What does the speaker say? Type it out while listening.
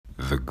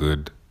The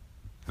Good,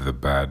 the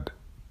Bad,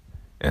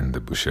 and the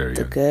The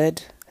Busharian.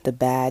 Good, the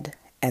Bad,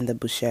 and the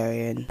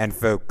Busharian. And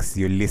folks,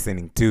 you're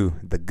listening to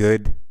The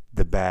Good,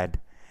 the Bad,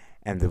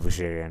 and the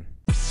Busharian.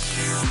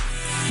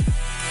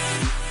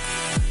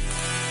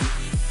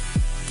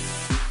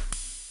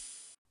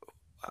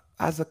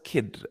 As a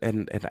kid,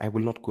 and I will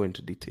not go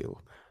into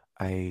detail,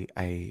 I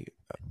I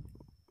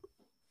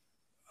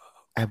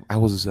I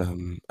was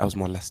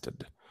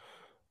molested,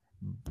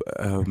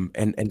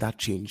 and that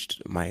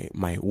changed my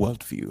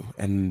worldview,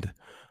 and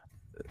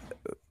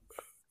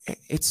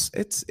it's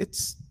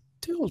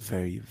still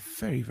very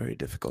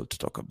difficult to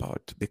talk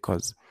about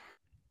because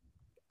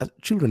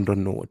children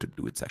don't know what to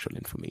do with sexual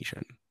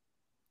information.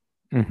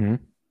 Mm-hmm.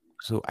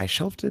 So I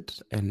shelved it,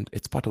 and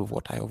it's part of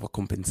what I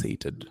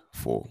overcompensated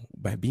for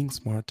by being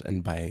smart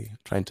and by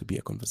trying to be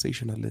a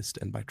conversationalist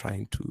and by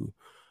trying to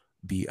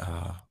be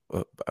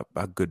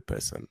a good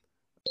person.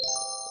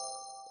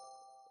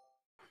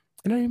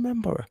 And I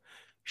remember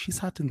she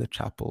sat in the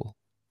chapel,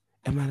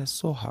 and when I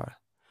saw her,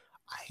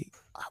 I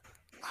I,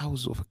 I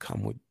was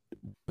overcome with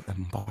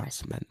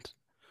embarrassment.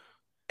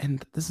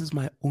 And this is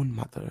my own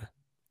mother.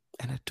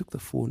 And I took the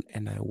phone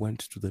and I went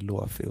to the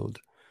lower field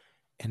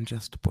and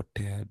just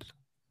pottered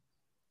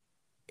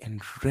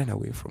and ran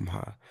away from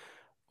her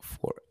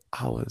for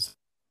hours.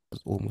 It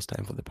was almost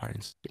time for the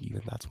parents to leave,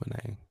 and that's when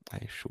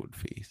I showed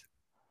face.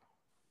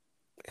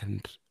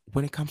 And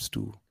when it comes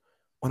to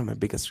one of my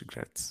biggest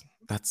regrets,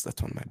 that's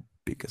one of my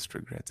biggest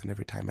regrets. And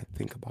every time I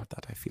think about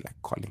that, I feel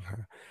like calling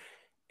her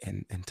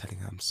and telling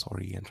her I'm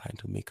sorry and trying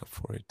to make up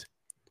for it.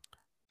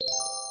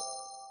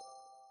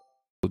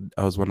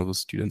 I was one of those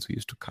students who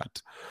used to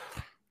cut.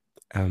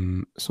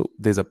 So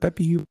there's a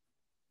peppy humor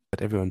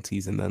that everyone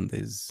sees, and then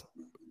there's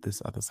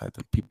this other side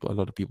that a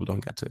lot of people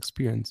don't get to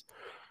experience.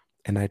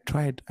 And I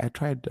tried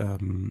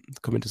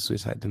committing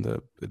suicide in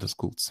the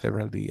school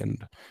severally.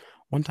 And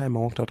one time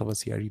I walked out of a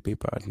CRE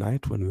paper at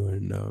night when we were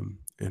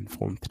in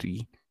Form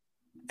 3.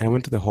 And I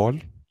went to the hall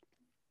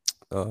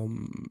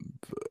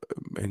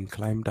and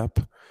climbed up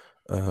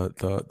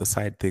the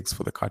side things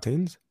for the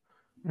curtains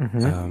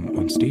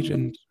on stage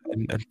and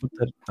put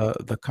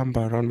the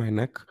kamba around my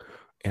neck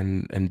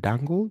and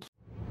dangled.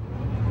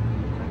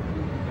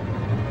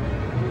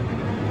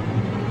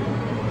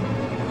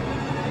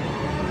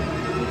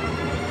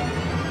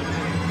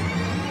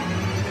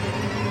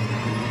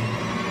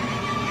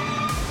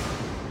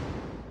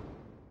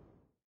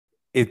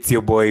 It's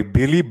your boy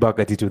Billy back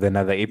at it with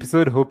another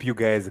episode. Hope you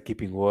guys are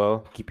keeping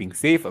well, keeping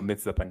safe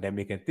amidst the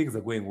pandemic, and things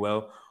are going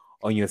well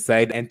on your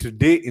side. And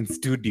today in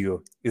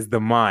studio is the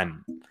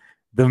man,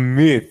 the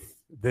myth,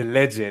 the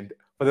legend.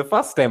 For the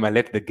first time, I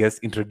let the guest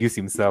introduce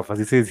himself. As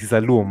he says, he's a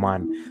Luo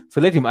man.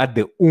 So let him add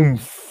the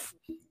oomph,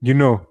 you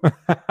know.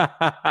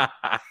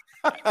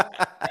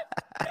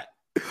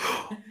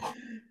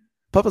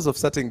 Purpose of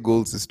setting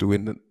goals is to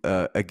win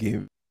a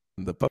game.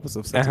 The purpose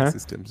of setting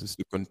systems is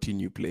to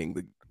continue playing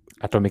the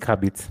Atomic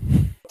Habits.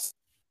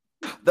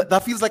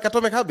 That feels like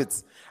Atomic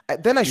Habits.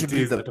 Then I should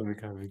read the Atomic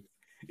Habits.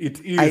 It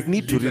is. I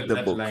need to read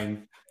the book.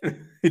 Line.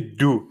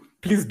 Do.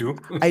 Please do.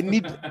 I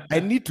need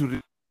to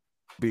read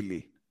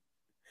Billy.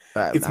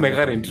 It's I'm my not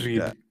a current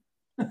reader.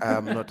 read.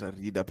 I'm not a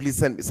reader. Please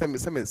send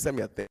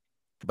me a thing.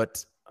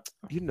 But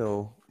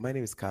my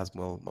name is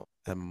Casmel.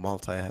 I'm a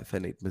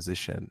multi-hyphenate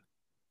musician,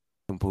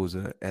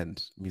 composer,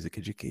 and music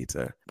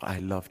educator. I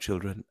love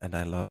children, and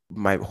I love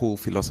my whole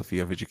philosophy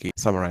of education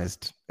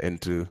summarized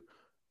into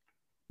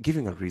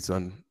giving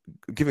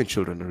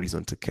children a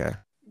reason to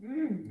care.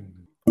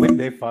 When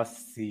they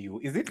first see you,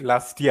 is it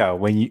last year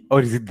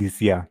or is it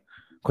this year?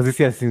 Because this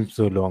year seems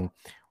so long.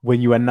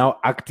 When you are now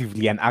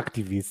actively an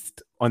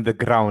activist on the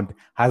ground,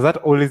 has that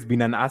always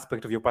been an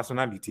aspect of your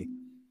personality?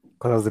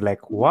 Because I was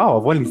like, wow,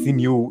 I've only seen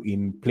you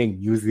in playing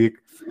music.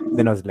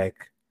 Then I was like,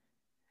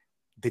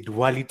 the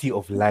duality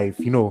of life,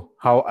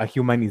 how a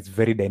human is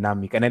very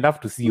dynamic. And I'd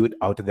love to see you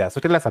out there. So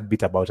tell us a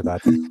bit about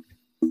that.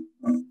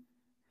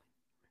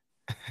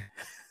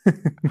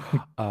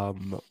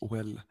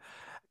 Well,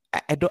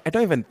 I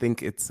don't even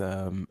think it's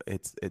a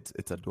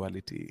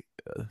duality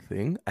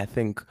thing. I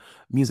think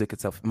music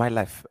itself, my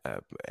life,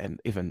 and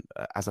even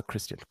as a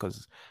Christian,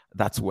 because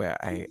that's where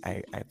I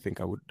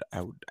think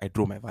I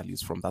draw my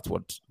values from. That's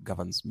what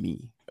governs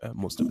me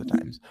most of the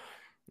times.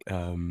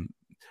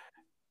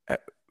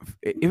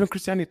 Even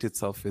Christianity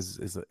itself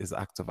is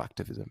acts of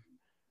activism.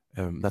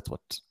 That's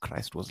what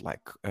Christ was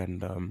like,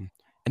 and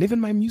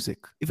even my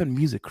music,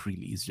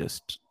 really is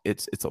just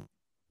it's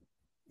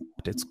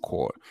at its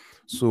core.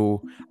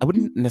 So I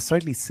wouldn't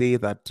necessarily say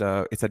that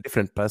it's a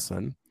different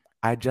person.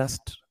 I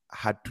just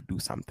had to do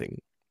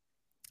something.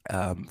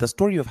 The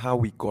story of how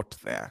we got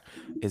there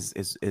is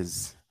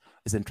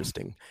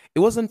interesting. It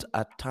wasn't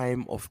a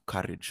time of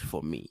courage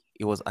for me.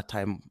 It was a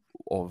time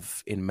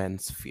of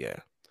immense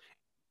fear.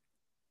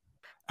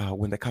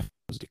 When the curfew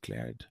was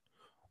declared,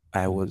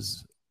 I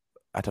was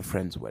at a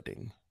friend's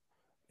wedding,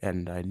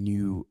 and I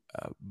knew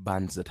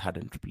bands that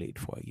hadn't played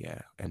for a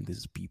year, and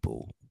these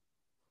people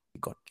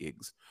got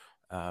gigs.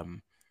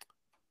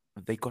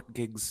 They got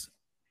gigs,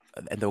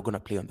 and they were going to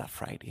play on that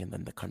Friday, and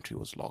then the country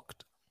was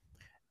locked.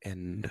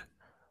 and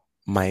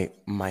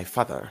my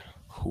father,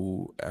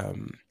 who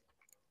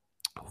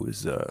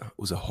was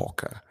a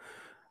hawker,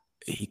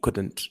 he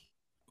couldn't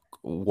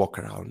walk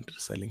around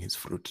selling his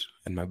fruit,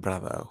 and my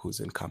brother, who's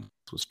in camp,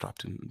 was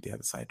trapped in the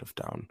other side of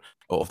town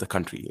or of the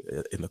country,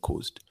 in the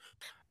coast.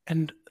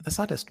 And the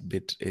saddest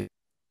bit is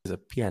a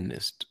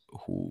pianist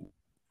who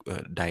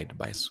died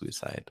by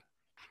suicide.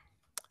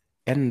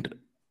 And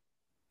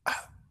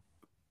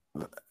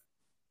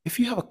if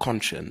you have a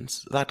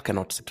conscience, that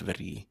cannot sit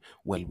very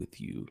well with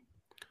you.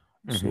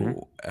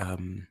 So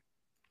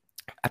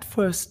at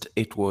first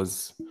it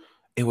was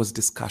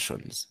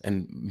discussions,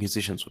 and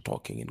musicians were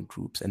talking in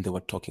groups, and they were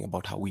talking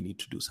about how we need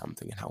to do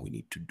something and how we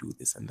need to do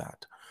this and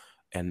that.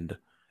 And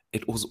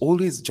it was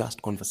always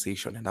just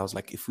conversation. And I was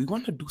like, if we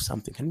want to do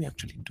something, can we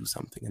actually do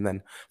something? And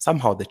then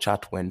somehow the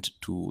chat went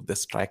to the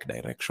strike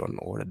direction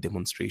or a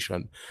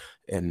demonstration.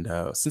 And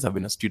since I've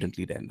been a student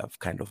leader and I've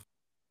kind of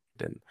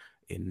been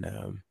in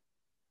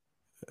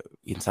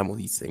some of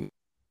these things,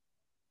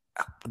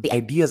 the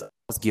ideas I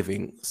was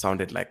giving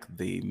sounded like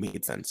they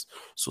made sense.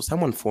 So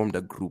someone formed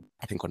a group,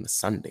 I think on a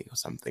Sunday or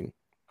something,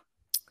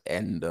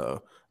 and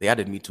they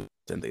added me to it,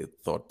 and they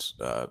thought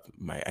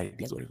my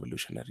ideas were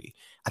revolutionary.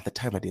 At the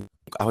time, I didn't.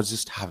 We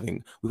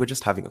were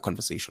just having a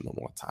conversation on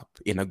WhatsApp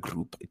in a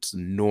group. It's a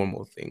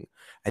normal thing.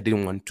 I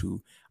didn't want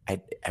to.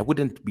 I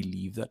wouldn't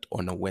believe that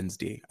on a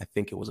Wednesday. I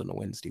think it was on a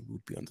Wednesday. We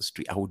would be on the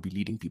street. I would be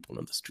leading people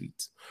on the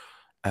streets.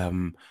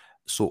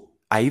 So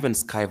I even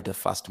Skyped the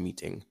first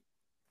meeting.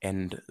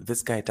 And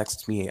this guy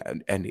texts me,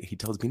 and he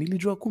tells me,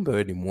 nilijua kumbe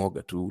wewe ni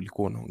mwoga tu,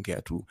 ulikuwa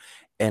unaongea tu.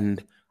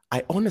 And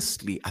I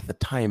honestly, at the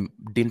time,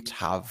 didn't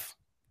have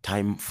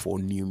time for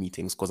new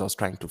meetings because I was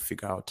trying to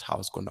figure out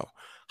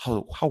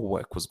how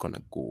work was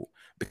gonna go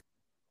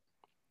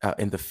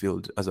in the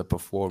field as a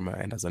performer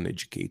and as an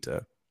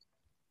educator.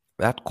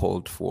 That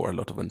called for a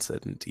lot of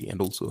uncertainty,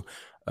 and also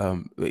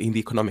in the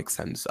economic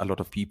sense, a lot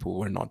of people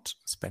were not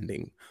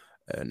spending,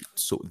 and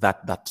so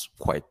that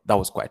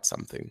was quite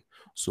something.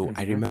 So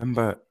I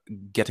remember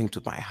getting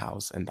to my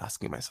house and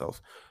asking myself,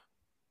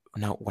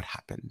 now what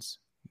happens?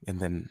 And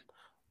then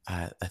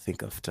I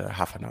think after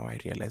half an hour, I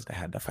realized I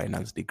had a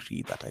finance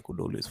degree that I could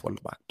always fall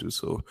back to.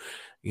 So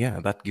yeah,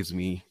 that gives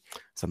me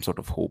some sort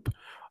of hope.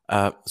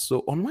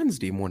 So on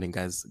Wednesday morning,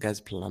 guys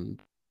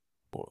planned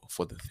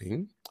for the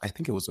thing. I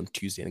think it was on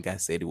Tuesday, and the guy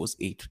said it was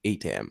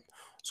 8 a.m.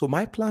 So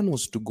my plan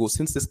was to go,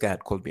 since this guy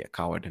had called me a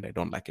coward, and I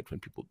don't like it when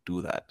people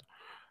do that.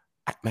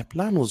 My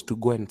plan was to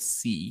go and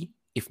see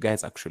if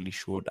guys actually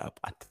showed up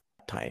at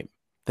that time,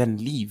 then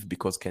leave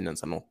because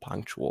Kenyans are not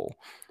punctual.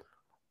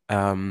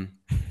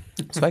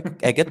 So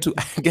I get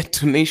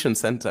to Nation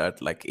Center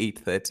at like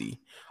 8:30.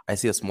 I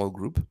see a small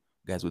group,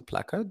 guys with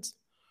placards,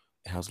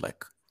 and I was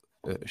like,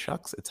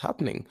 shucks, it's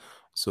happening.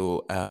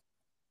 So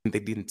they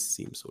didn't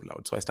seem so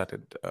loud. So I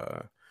started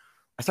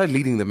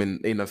leading them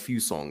in a few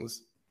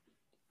songs.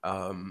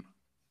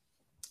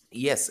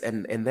 Yes,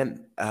 and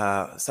then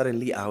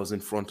suddenly I was in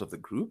front of the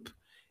group,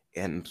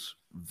 and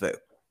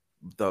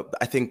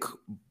I think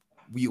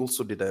we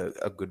also did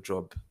a good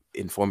job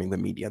informing the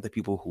media, the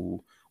people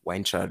who were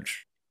in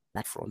charge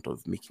at front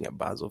of making a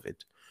buzz of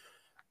it.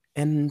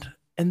 And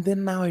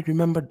then now I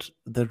remembered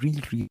the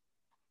real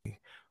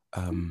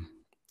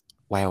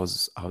why I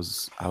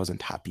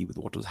wasn't happy with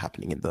what was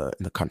happening in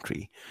the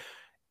country,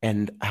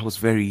 and I was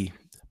very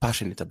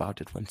passionate about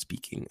it when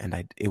speaking, and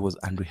it was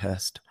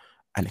unrehearsed,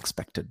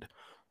 unexpected,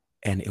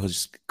 and it was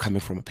just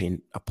coming from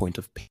a point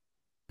of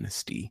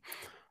honesty.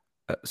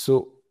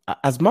 So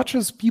as much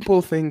as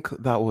people think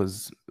that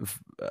was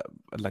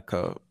like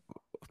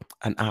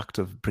an act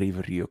of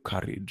bravery or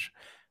courage,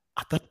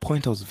 at that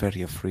point I was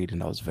very afraid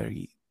and I was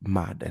very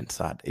mad and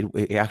sad.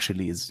 It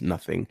actually is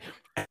nothing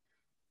at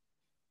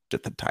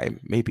the time,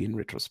 maybe in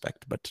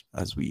retrospect, but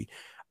as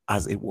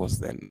it was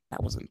then,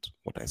 that wasn't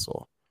what I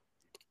saw.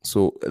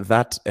 So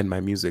that and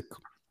my music,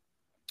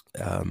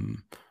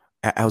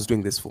 I was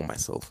doing this for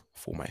myself,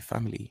 for my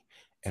family,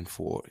 and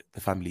for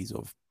the families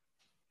of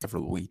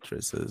several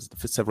waitresses,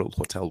 several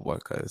hotel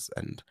workers,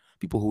 and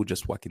people who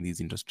just work in these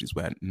industries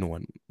where no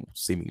one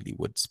seemingly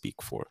would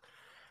speak for.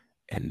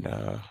 And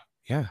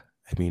yeah,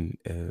 I mean,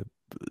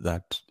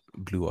 that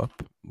blew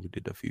up. We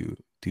did a few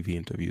TV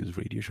interviews,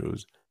 radio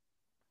shows,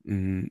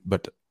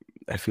 but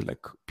I feel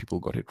like people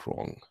got it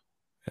wrong.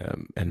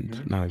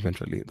 And now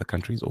eventually the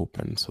country is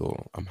open, so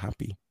I'm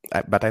happy.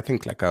 But I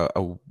think like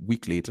a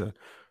week later,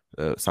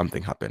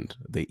 something happened.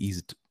 They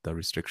eased the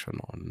restriction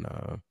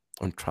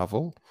on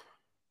travel,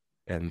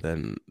 and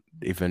then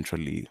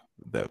eventually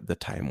the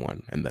time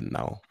won, and then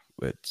now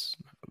the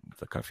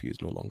curfew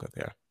is no longer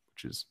there,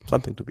 which is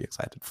something to be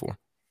excited for.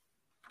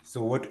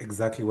 So what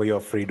exactly were you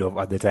afraid of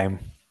at the time?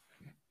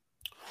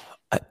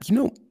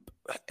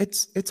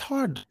 It's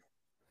hard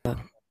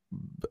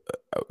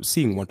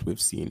seeing what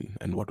we've seen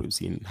and what we've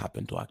seen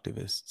happen to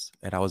activists.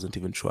 And I wasn't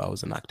even sure I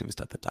was an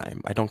activist at the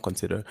time. I don't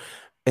consider,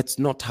 it's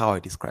not how I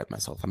describe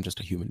myself. I'm just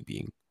a human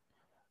being.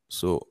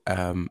 So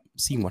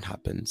seeing what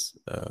happens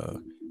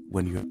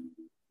when you're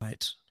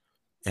right,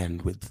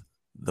 and with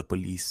the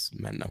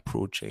policemen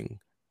approaching,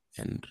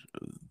 and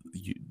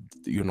you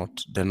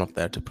they're not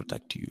there to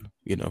protect you,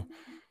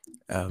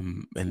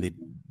 and they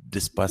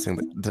dispersing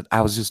that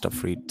I was just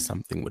afraid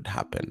something would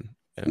happen,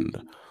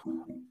 and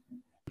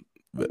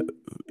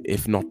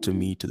if not to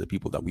me, to the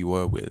people that we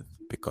were with,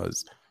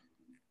 because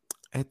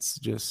it's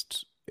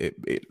just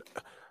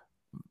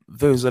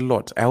there's a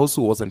lot. I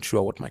also wasn't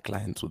sure what my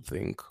clients would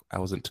think. I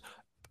wasn't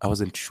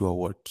sure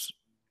what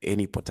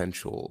any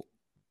potential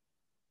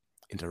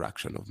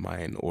interaction of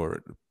mine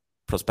or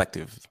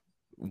prospective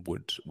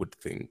would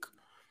think.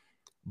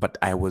 But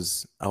I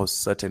was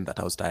certain that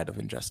I was tired of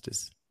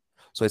injustice.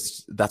 So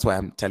that's why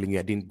I'm telling you,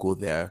 I didn't go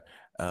there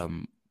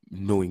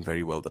knowing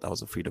very well that I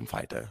was a freedom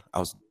fighter. I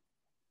was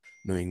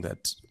knowing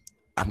that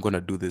I'm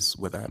gonna do this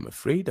whether I'm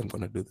afraid. I'm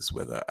gonna do this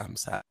whether I'm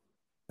sad,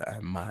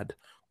 I'm mad,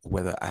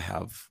 whether I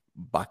have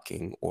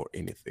backing or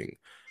anything.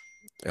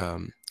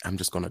 I'm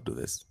just gonna do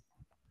this.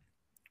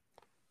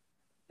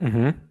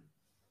 Mm-hmm.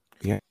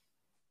 Yeah.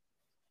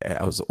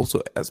 I was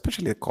also,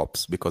 especially the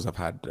cops, because I've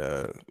had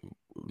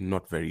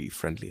not very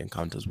friendly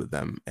encounters with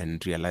them,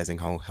 and realizing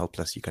how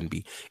helpless you can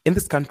be in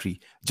this country.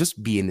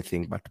 Just be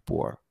anything but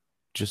poor.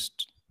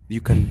 Just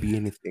you can be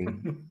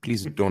anything.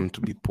 Please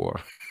don't be poor.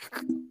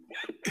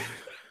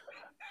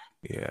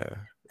 Yeah.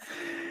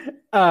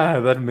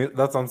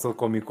 That sounds so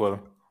comical.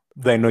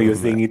 Though I know you're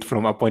saying it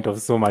from a point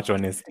of so much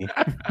honesty.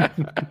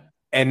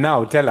 And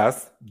now tell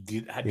us,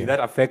 did Yeah. that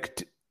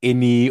affect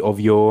any of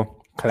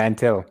your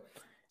clientele?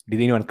 Did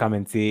anyone come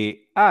and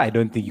say, I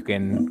don't think you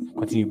can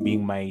continue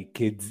being my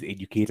kid's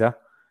educator?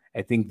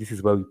 I think this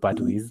is where we part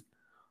ways.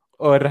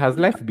 Or has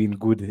life been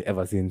good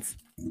ever since?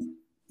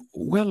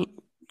 Well,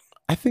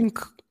 I think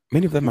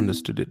many of them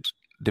understood it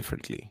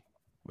differently,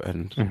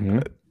 and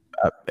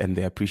and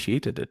they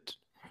appreciated it.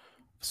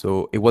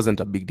 So it wasn't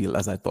a big deal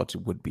as I thought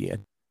it would be.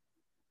 And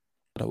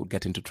I would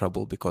get into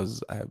trouble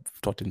because I've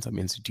taught in some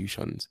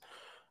institutions,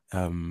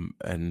 and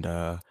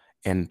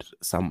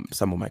some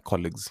of my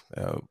colleagues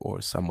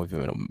or some of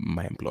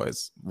my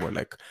employers were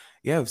like,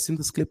 "Yeah, I've seen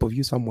this clip of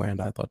you somewhere,"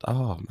 and I thought,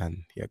 "Oh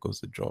man, here goes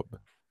the job."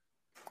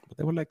 But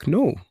they were like,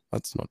 "No,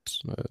 that's not.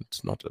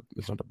 It's not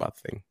a bad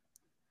thing."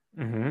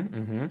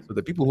 So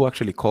the people who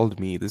actually called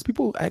me, there's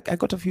people I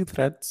got a few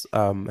threats,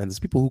 and there's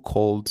people who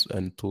called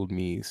and told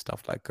me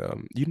stuff like,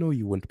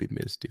 you won't be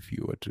missed if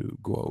you were to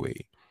go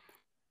away.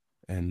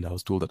 And I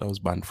was told that I was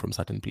banned from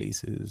certain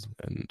places,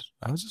 and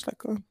I was just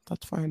like, oh,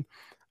 that's fine.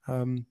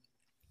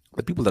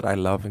 The people that I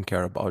love and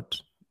care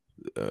about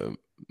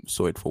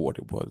saw it for what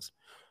it was.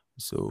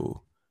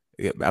 So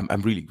yeah,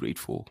 I'm really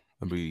grateful.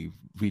 I'm really,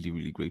 really,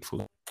 really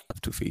grateful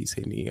to face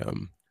any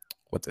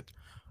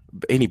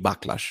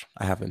backlash.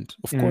 I haven't.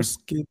 Of course,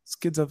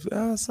 kids have,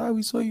 sir,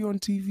 we saw you on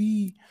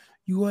TV.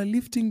 You are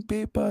lifting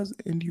papers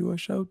and you are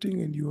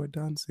shouting and you are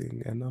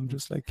dancing. And I'm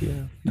just like,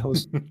 yeah, that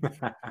was,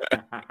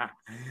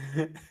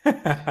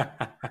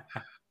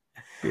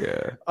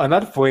 yeah. On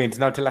that point,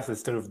 now tell us the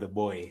story of the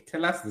boy.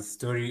 Tell us the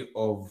story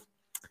of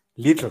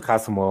little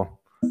Cosmo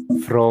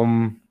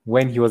from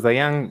when he was a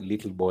young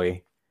little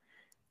boy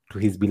to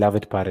his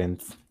beloved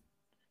parents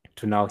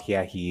to now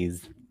here he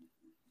is.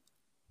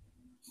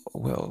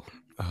 Well,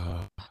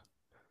 I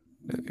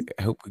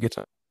hope we get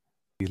a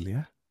deal,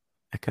 yeah?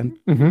 I can't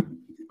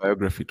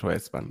biography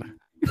twice, man.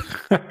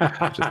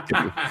 Just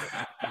kidding.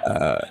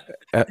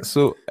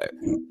 So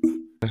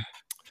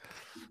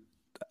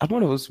I'm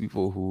one of those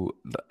people who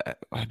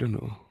I don't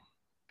know.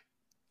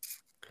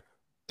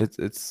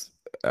 It's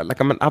like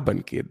I'm an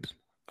urban kid.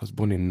 I was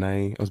born in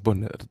Nai. I was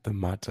born at the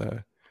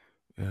Mata.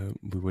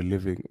 We were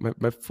living.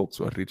 My folks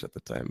were rich at the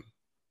time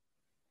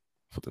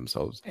for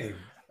themselves. Hey,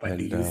 what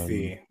do And you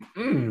say?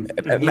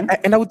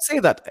 and I would say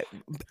that,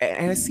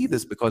 and I see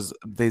this because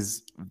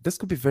this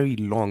could be very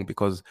long,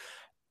 because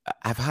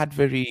I've had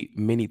very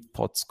many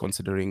thoughts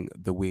considering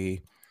the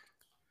way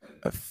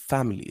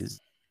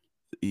families,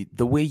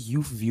 the way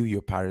you view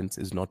your parents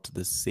is not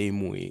the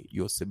same way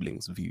your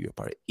siblings view your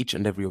parents. Each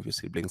and every of your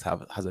siblings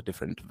has a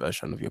different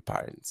version of your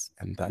parents,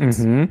 and that's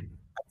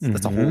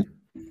a whole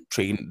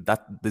train.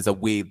 That there's a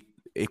way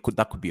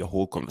that could be a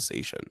whole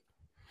conversation.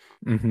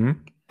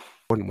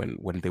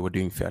 When they were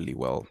doing fairly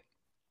well,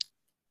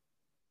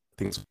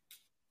 things.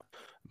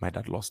 My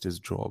dad lost his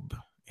job,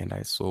 and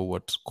I saw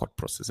what court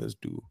processes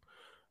do.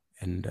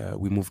 And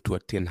we moved to a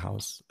tin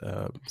house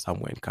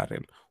somewhere in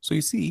Karen. So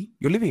you see,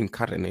 you're living in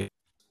Karen. A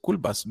school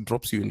bus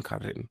drops you in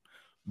Karen,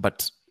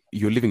 but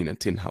you're living in a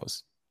tin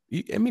house.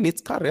 I mean,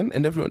 it's Karen,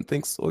 and everyone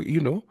thinks, oh,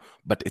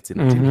 but it's in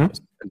a tin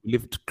house. And we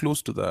lived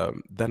close to the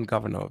then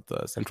governor of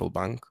the central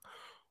bank,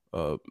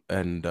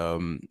 and a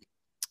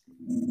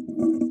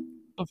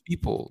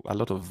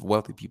lot of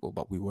wealthy people,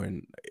 but we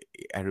weren't.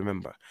 I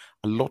remember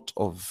a lot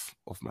of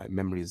my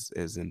memories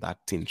is in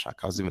that tin shack.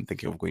 I was even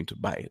thinking of going to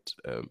buy it.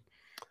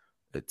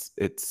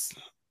 It's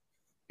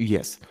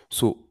yes.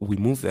 So we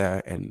moved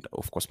there, and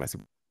of course,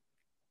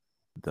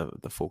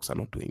 the folks are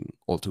not doing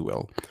all too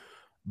well.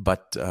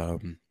 But I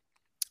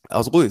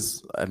was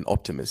always an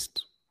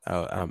optimist.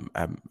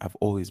 I've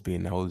always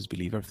been. I always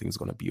believe everything's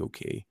gonna be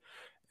okay,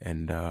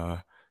 and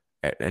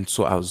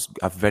so I was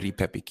a very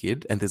peppy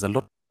kid. And there's a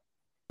lot I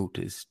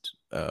noticed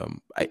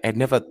I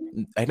never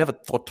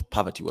thought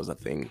poverty was a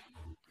thing,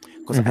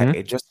 because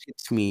it just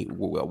hits me.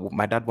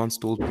 My dad once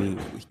told me,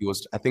 he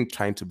was, I think,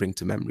 trying to bring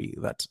to memory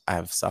that I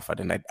have suffered,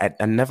 and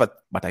I never,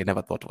 but I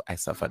never thought I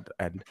suffered.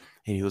 And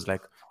he was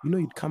like,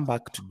 you'd come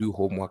back to do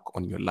homework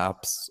on your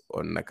laps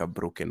on like a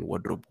broken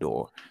wardrobe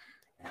door.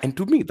 And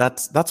to me,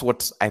 that's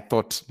what I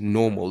thought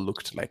normal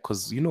looked like,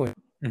 because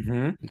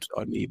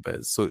our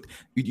neighbors. So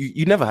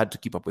you never had to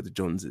keep up with the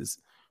Joneses.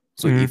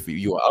 So if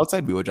you were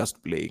outside, we were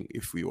just playing.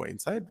 If we were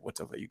inside,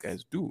 whatever you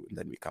guys do, and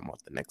then we come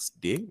out the next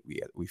day,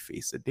 we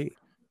face a day.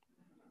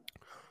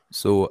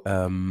 So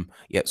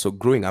so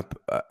growing up,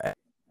 I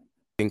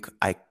think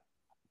I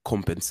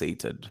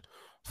compensated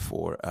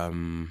for a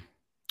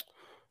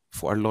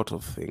lot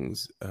of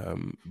things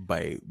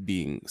by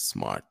being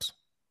smart.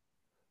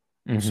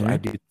 So I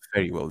did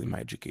very well in my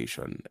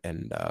education,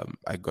 and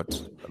I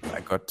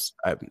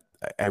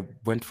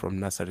went from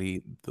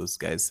nursery. Those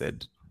guys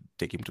said,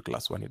 take him to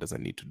class 1. He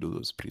doesn't need to do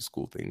those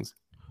preschool things.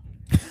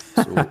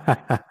 So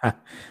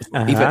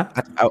even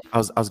I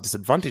was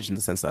disadvantaged in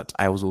the sense that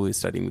I was always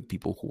studying with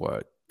people who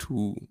were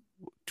two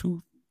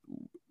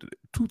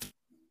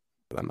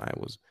than I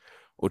was,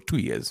 or 2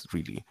 years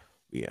really.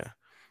 Yeah.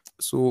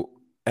 So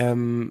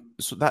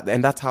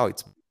that's how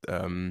it's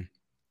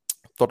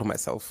thought of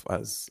myself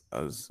as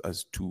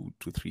 2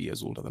 to 3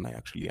 years older than I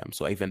actually am.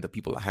 So even the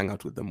people I hang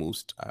out with the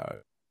most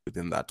are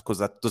within that, because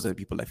those are the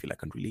people I feel I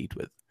can relate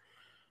with.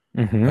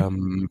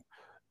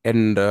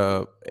 And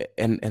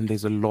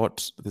there's a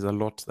lot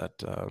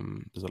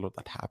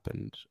that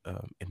happened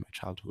in my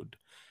childhood,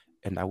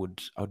 and I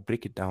would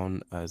break it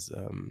down as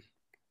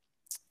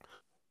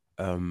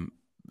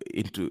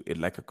into it,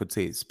 like I could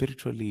say,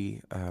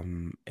 spiritually,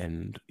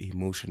 and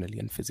emotionally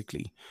and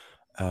physically.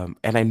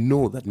 And I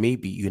know that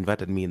maybe you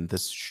invited me to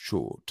this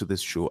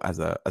show as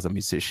a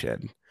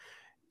musician,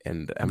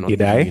 and I'm not Did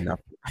giving I?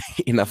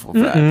 enough of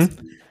that.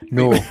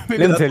 No. Maybe Let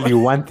me that's tell you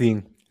one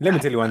thing.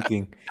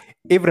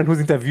 Everyone who's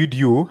interviewed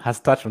you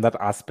has touched on that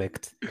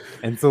aspect.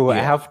 And so I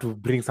Yeah. have to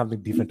bring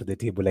something different to the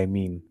table.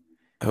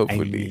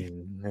 Hopefully.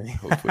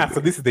 So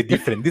this is the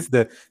different. This is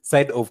the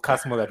side of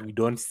Casmo that we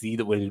don't see,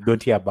 that we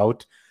don't hear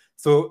about.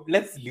 So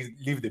let's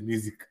leave the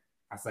music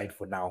aside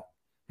for now.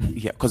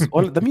 Yeah, because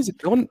all the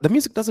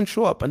music doesn't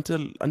show up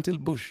until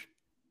Bush.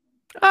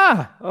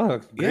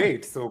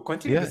 Great. So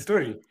continue the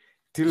story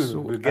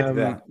till we'll get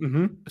there.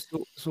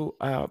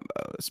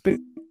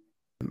 Spirit.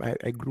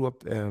 I grew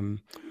up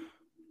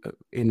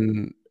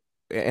in,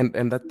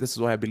 and that this is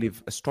why I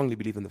strongly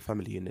believe in the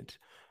family unit.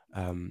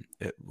 My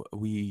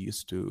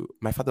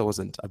father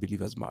wasn't a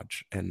believer as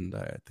much, and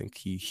I think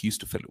he used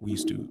to feel he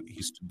used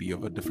to be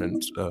of a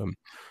different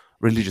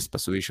religious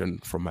persuasion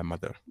from my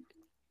mother.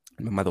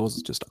 My mother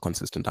was just a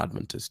consistent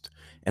Adventist,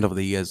 and over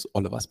the years,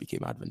 all of us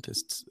became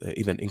Adventists,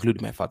 even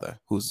including my father,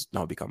 who's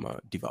now become a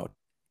devout.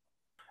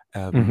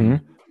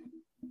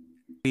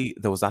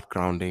 There was that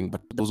grounding,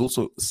 but there was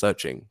also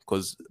searching,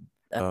 because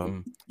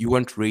you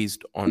weren't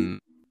raised on,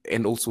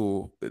 and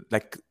also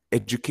like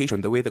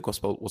education, the way the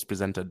gospel was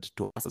presented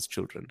to us as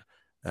children,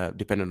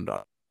 depended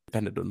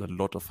on a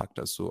lot of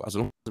factors. So as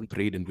long as we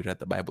prayed and we read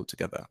the Bible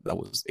together, that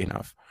was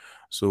enough.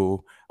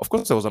 So of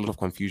course there was a lot of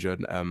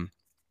confusion,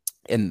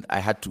 and I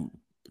had to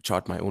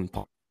chart my own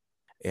path.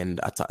 And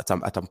at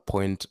a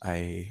point,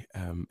 I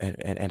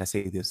and I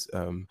say this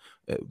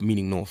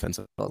meaning no offense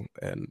at all,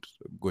 and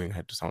going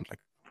ahead to sound like,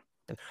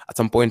 at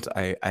some point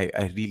I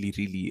really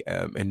really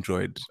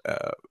enjoyed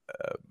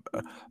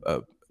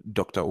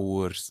Dr.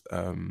 Ower's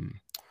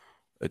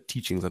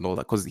teachings and all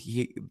that, because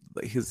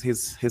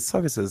his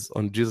services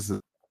on Jesus,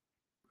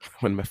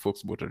 when my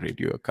folks bought a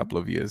radio a couple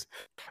of years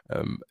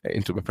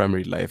into my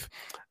primary life,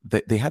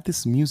 they had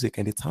this music,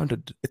 and it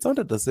sounded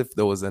as if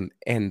there was an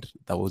end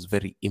that was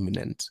very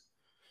imminent,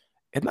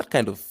 and that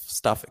kind of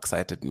stuff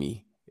excited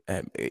me.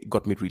 It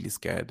got me really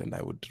scared, and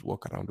I would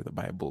walk around with the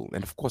Bible,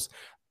 and of course,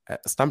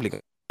 stumbling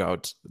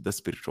out the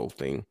spiritual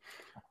thing,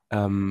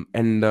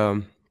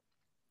 and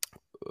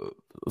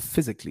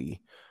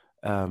physically,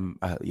 I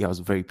was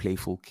a very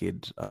playful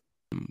kid,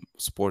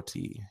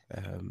 sporty,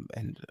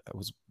 and I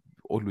was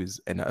always,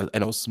 and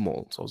I was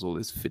small, so I was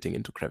always fitting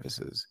into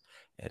crevices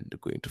and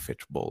going to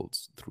fetch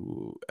balls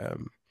through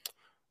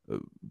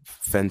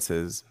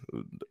fences.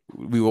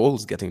 We were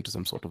always getting into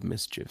some sort of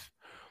mischief.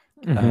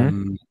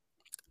 And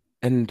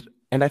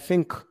I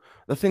think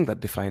the thing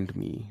that defined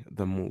me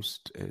the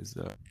most is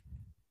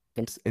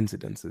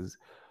incidences.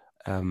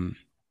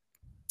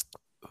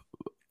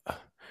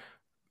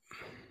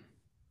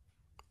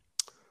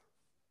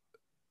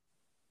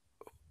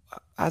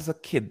 As a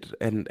kid,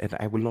 and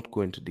I will not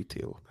go into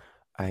detail,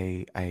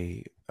 I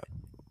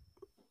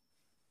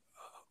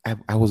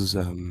was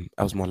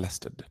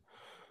molested,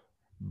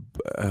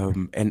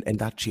 and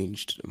that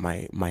changed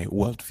my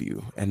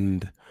worldview,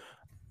 and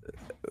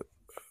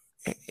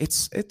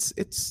it's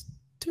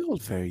still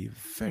very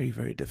very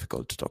very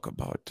difficult to talk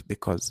about,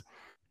 because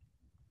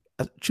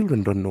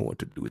children don't know what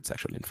to do with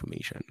sexual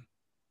information.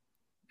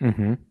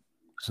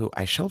 So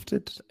I shelved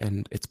it,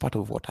 and it's part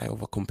of what I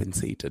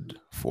overcompensated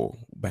for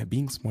by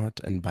being smart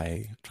and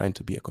by trying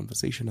to be a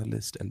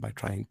conversationalist and by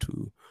trying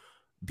to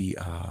be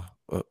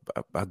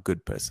a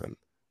good person.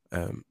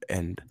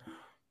 And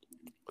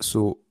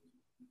so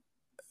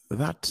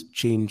that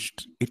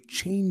changed. It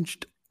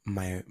changed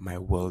my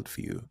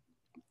worldview,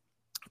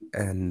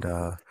 and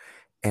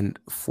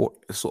for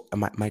so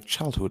my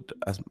childhood,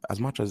 as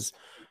much as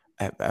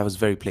I was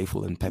very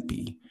playful and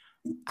peppy,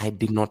 I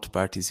did not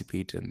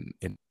participate in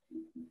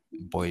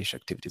boyish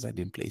activities. I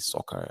didn't play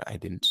soccer. I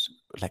didn't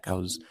like. I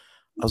was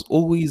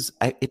always.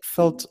 It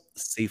felt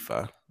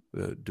safer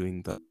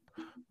doing the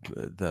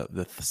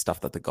stuff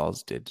that the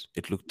girls did.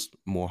 It looked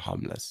more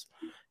harmless,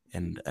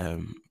 and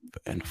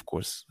of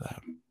course,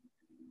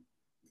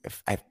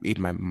 if I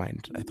in my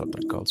mind, I thought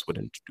that girls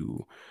wouldn't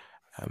do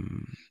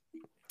um,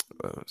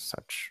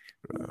 such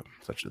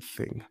such a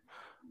thing.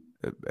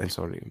 And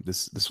sorry,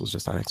 this was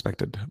just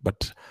unexpected,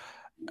 but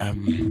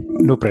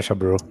No pressure,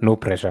 bro. No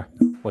pressure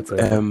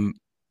whatsoever.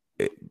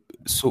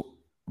 So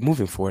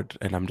moving forward,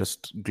 and I'm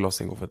just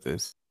glossing over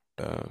this.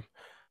 Uh,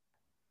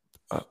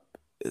 uh,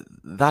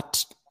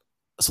 that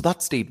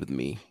that stayed with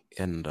me,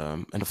 and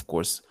of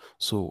course,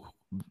 so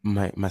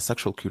my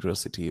sexual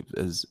curiosity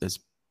is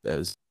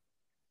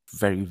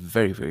very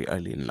very very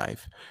early in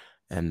life,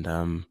 and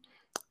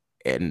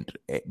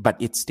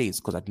but it stays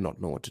because I do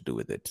not know what to do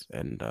with it,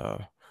 and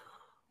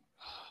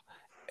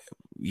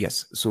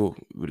yes, so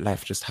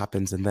life just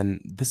happens, and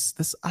then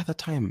this other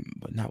time,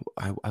 but now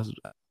I was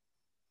at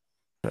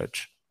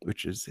church,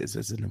 which is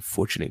an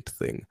unfortunate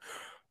thing.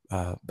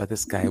 But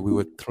this guy, we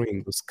were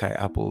throwing those sky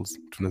apples,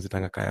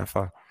 tunazitanga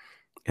kayafa,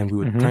 and we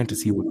were trying to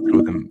see who would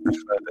throw them the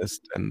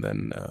furthest. And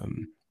then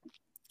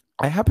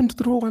I happened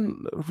to throw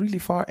one really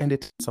far, and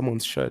it hit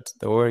someone's shirt.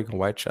 They were wearing a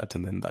white shirt,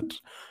 and then that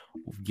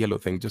yellow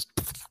thing just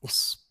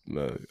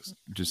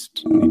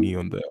nini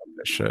on the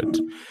shirt,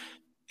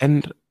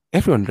 and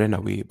everyone ran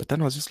away. But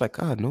then I was just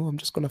like, no, I'm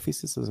just gonna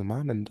face this as a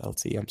man, and I'll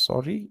say I'm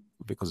sorry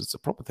because it's a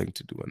proper thing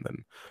to do, and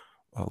then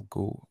I'll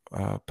go.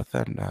 But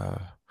then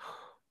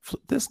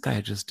this guy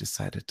just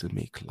decided to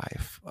make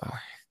life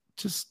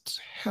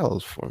just hell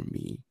for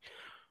me,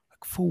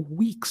 like for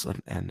weeks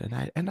on end,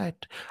 and I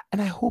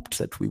hoped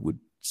that we would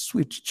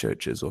switch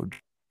churches or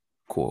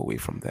go away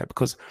from there,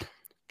 because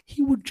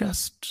he would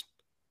just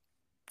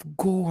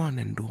go on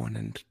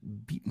and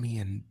beat me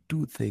and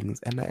do things.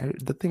 And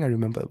the thing I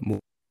remember more,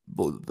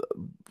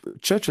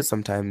 churches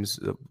sometimes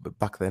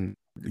back then,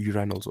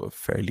 urinals were a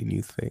fairly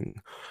new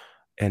thing,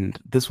 and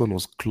this one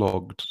was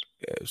clogged.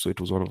 So it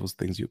was one of those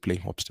things you're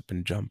playing hop, step,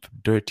 and jump,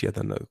 dirtier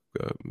than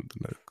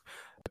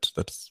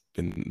that's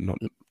been not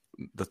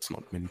that's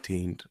not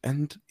maintained,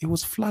 and it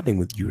was flooding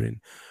with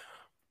urine.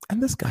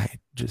 And this guy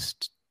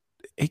just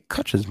it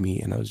catches me,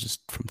 and I was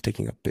just from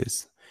taking a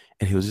piss,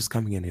 and he was just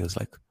coming in. He was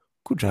like,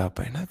 "Good job,"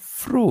 and I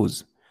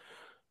froze.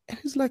 And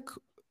he's like,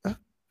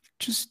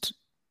 "Just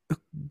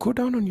go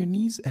down on your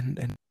knees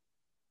and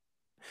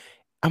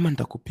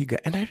Amanda Kupiga."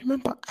 And I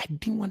remember I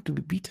didn't want to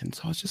be beaten,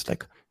 so I was just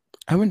like,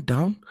 I went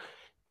down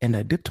and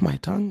I dipped my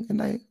tongue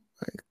and I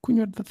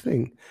kunyad the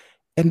thing.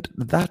 And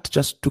that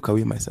just took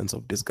away my sense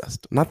of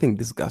disgust. Nothing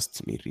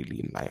disgusts me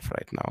really in life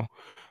right now,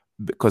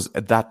 because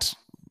that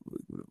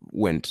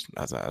went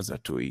as a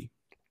toy.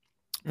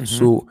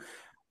 So,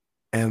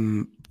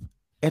 and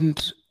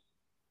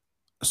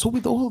so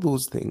with all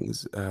those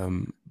things,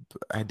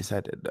 I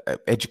decided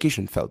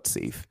education felt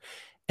safe.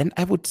 And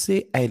I would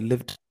say I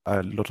lived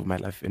a lot of my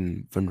life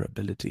in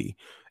vulnerability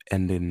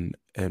and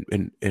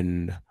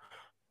in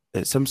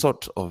some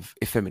sort of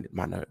effeminate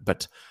manner.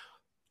 But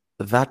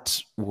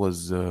that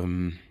was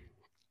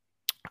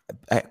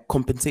I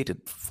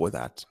compensated for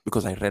that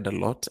because I read a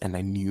lot and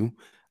I knew.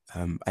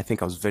 I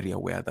think I was very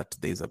aware that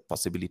there's a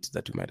possibility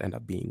that you might end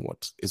up being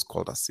what is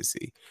called a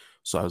sissy.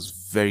 So I was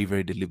very,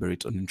 very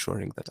deliberate on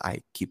ensuring that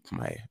I keep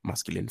my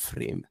masculine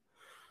frame.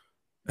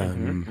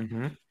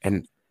 And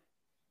and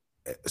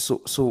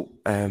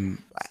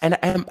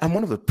I'm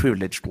one of the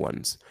privileged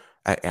ones,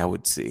 I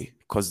would say,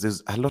 because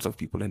there's a lot of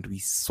people, and we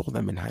saw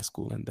them in high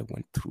school, and they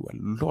went through a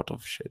lot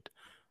of shit.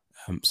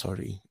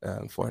 Sorry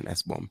for an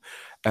S bomb.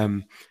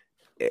 And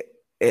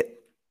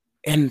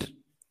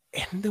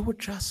they were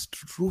just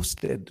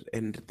roasted,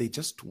 and they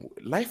just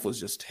life was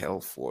just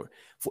hell for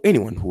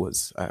anyone who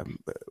was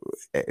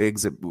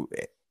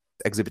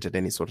exhibited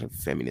any sort of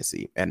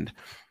femininity. And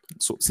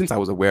so since I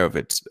was aware of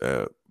it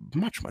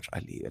much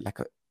earlier, like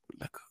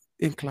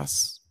in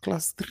class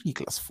 3,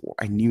 class 4,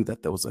 I knew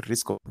that there was a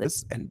risk of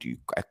this, and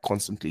I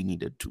constantly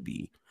needed to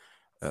be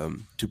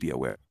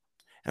aware.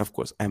 And of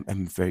course,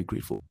 I'm very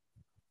grateful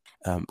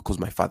because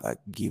my father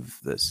gave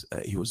this.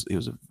 He was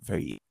a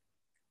very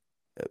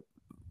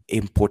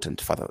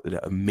important father,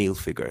 a male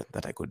figure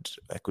that I could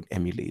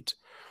emulate.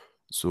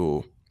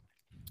 So,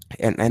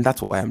 and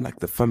that's why I'm like,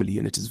 the family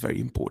unit is very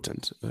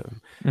important.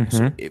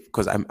 So,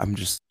 because I'm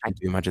just trying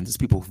to imagine there's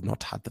people who've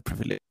not had the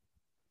privilege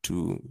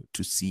to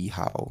see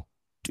how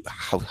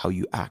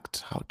you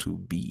act, how to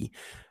be,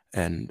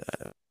 and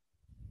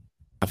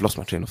I've lost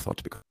my train of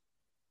thought because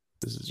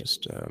this is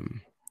just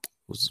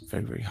was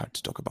very, very hard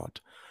to talk about.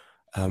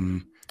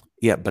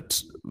 Yeah,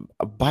 but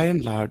by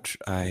and large,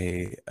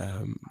 I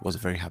was a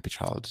very happy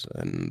child,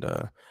 and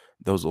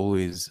there was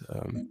always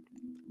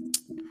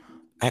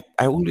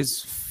I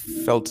always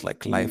felt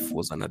like life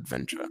was an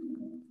adventure.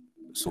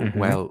 So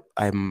while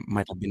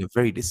might have been a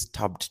very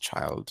disturbed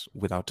child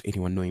without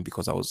anyone knowing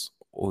because I was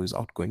always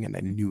outgoing and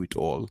I knew it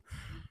all,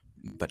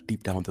 but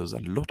deep down there was a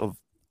lot of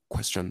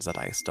questions that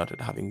I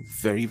started having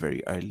very,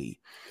 very early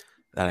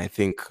that I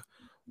think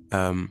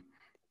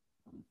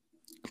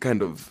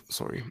kind of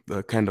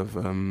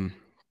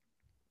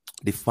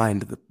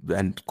defined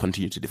and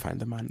continue to define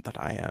the man that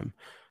I am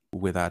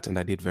with that. And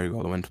I did very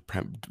well. I went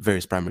to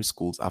various primary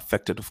schools,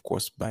 affected, of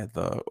course, by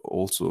the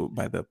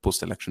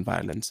post-election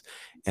violence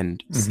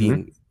and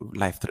seeing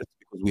life threats.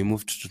 Because we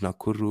moved to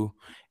Nakuru,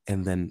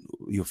 and then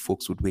your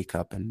folks would wake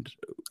up and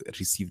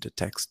received a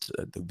text.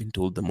 They've been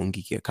told the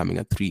Mongiki are coming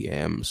at 3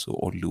 a.m., so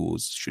all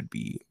Luos should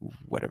be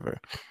whatever.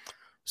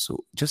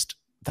 So just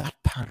that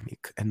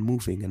panic and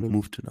moving, and we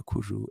moved to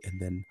Nakuru,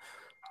 and then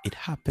it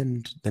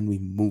happened. Then we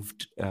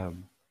moved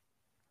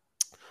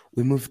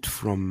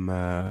from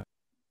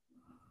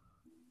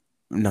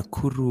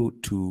Nakuru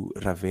to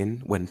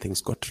Raven when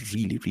things got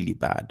really, really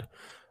bad,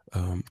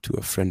 to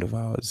a friend of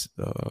ours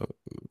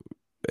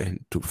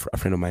and to a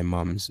friend of my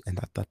mom's. And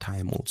at that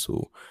time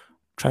also,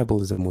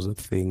 tribalism was a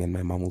thing, and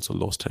my mom also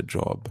lost her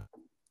job.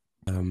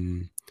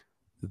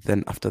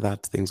 Then after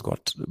that, things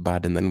got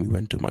bad, and then we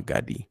went to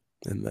Magadi.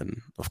 And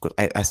then, of course,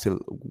 I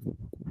still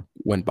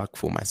went back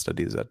for my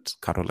studies at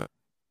Carola.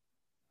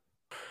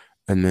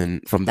 And then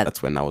from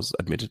that's when I was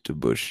admitted to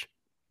Bush.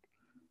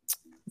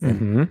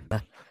 And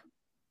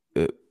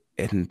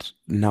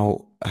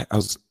now I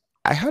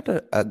had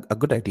a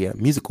good idea.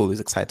 Music always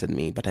excited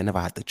me, but I never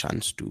had the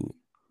chance to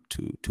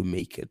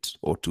make it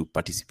or to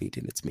participate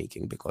in its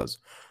making because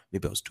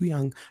maybe I was too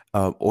young.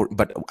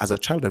 But as a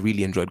child, I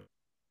really enjoyed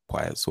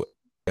choir, so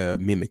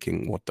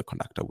mimicking what the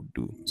conductor would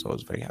do. So I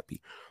was very happy.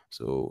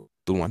 So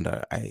no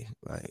wonder I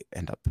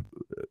end up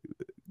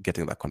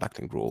getting that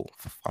conducting role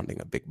for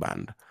founding a big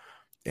band,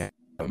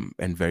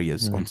 and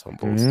various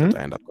ensembles that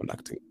I end up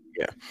conducting.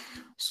 Yeah.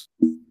 So,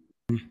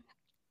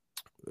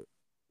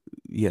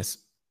 yes.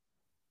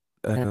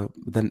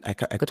 Then I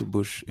got to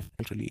Bush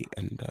eventually,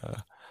 and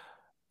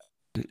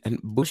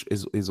Bush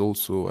is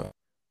also a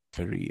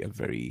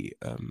very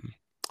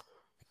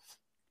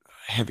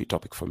heavy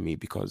topic for me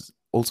because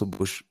also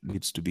Bush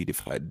needs to be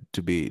defined.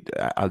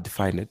 I'll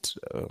define it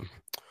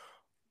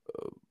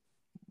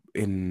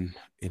in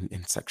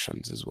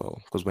sections as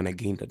well, because when I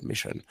gained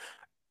admission.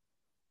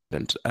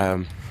 And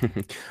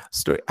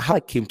story how I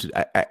came to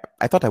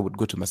I thought I would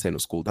go to Maseno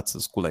school. That's the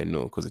school I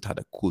know because it had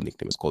a cool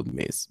nickname. It's called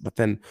Mace. But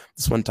then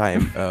this one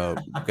time,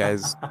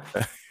 guys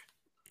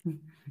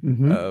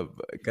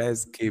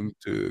guys came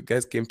to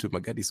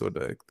Magadi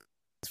Soda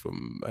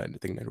from I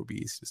think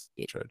Nairobi East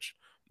Church.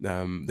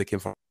 They came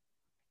from a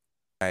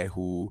guy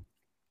who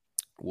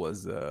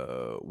was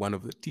one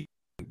of the teachers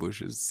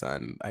Bush's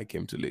son. I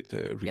came to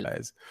later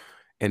realize,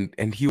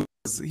 and he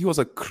was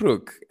a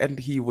crook, and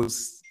he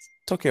was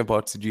talking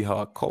about how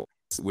a cop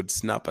would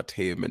snap at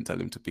him and tell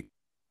him to pick.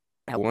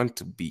 I want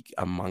to be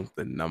among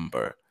the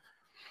number.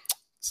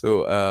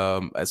 So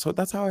so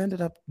that's how I ended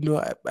up.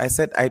 I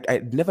said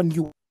I never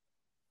knew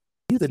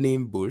the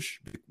name Bush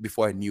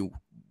before I knew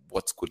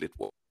what school it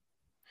was.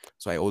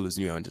 So I always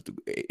knew I wanted to.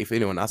 If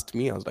anyone asked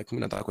me, I was like,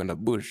 "Mimi nataka kwenda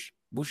Bush.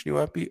 Bush ni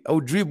wapi? Oh,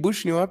 Dre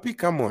Bush ni wapi?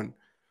 Come on."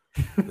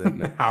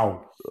 Then,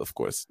 how? Of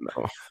course,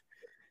 no.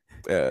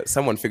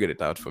 Someone figured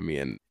it out for me,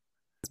 and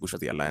Bush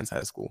was the Alliance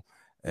High School,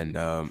 and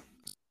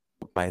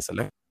my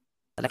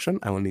selection,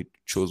 I only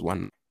chose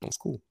one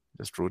school.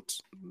 Just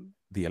wrote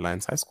the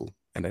Alliance High School,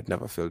 and I'd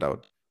never filled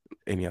out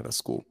any other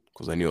school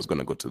because I knew I was going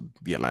to go to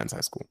the Alliance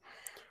High School.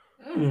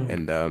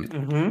 And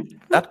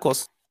that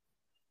course,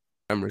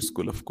 primary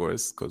school, of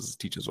course, because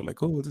teachers were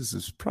like, "Oh, this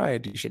is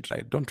pride. You should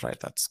try. Don't try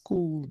at that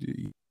school.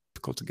 It's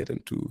difficult to get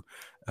into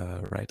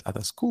right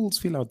other schools.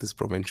 Fill out this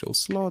provincial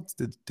slot,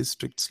 the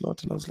district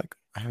slot." And I was like,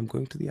 "I am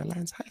going to the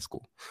Alliance High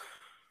School."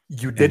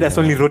 You dead us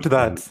only wrote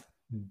that.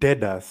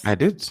 Dead us. I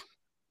did.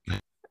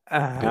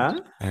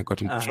 I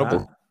got into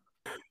trouble.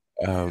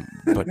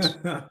 But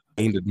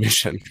gained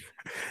admission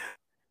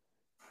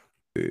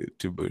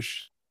to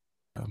Bush.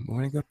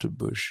 When I got to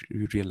Bush,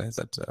 we realized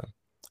that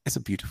it's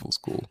a beautiful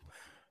school.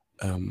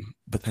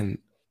 But then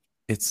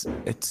it's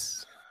a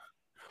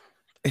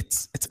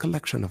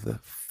collection of the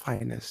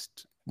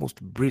finest,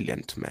 most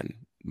brilliant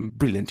men,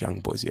 brilliant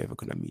young boys you're ever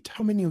gonna meet.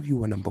 How many of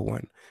you are number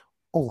one?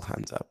 All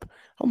hands up.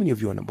 How many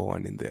of you are number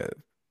one in the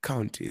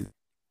county?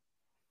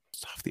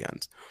 Half the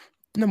hands.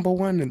 Number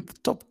one in the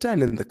top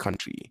 10 in the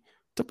country,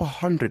 top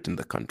 100 in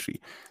the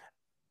country. How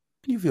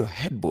many of you are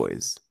head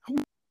boys? How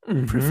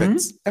many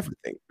prefects?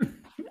 Everything.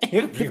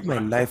 Live my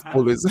life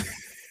always,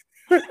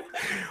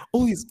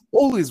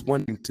 always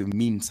wanting to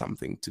mean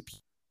something to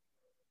people.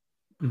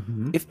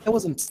 If I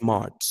wasn't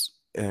smart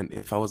and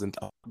if I wasn't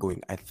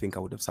outgoing, I think I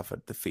would have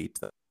suffered the fate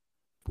that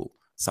people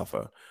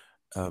suffer.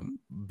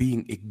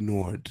 Being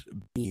ignored,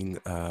 being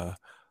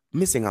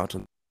missing out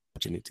on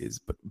opportunities,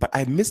 but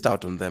I missed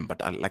out on them.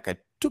 But I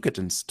took it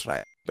in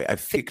stride. I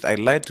faked. I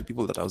lied to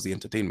people that I was the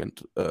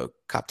entertainment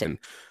captain,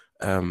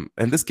 and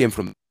this came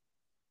from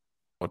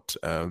what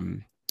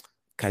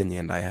Kanye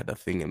and I had a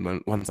thing.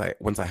 And once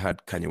I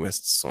heard Kanye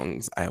West's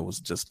songs, I was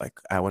just like,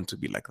 I want to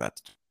be like that.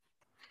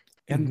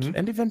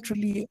 And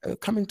eventually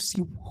coming to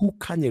see who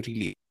Kanye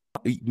really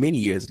many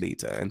years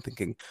later and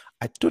thinking,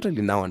 I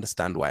totally now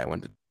understand why I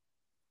wanted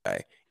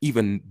guy,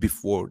 even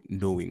before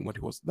knowing what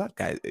he was. That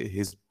guy,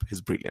 he's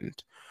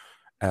brilliant.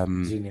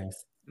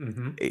 Genius.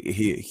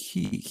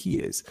 He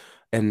is,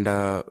 and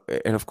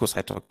of course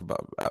I talked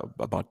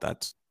about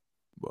that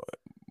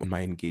on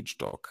my engaged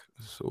talk.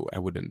 So I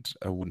wouldn't.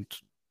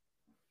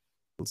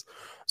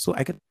 So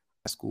I get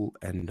to school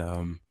and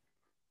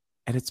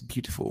it's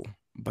beautiful,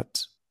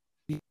 but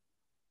the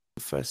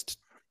first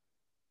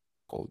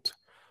called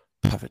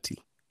poverty.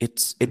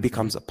 It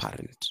becomes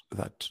apparent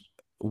that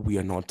we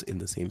are not in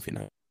the same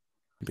finance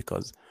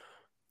because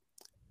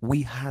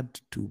we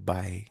had to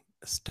buy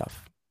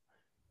stuff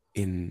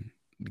in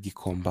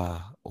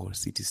Gikomba or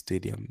City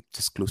Stadium,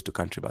 just close to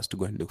Country Bus, to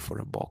go and look for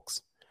a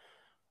box.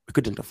 We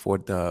couldn't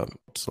afford so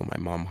my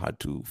mom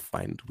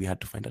we had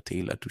to find a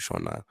tailor to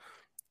shona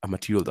a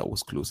material that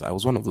was close. I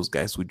was one of those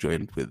guys who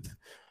joined with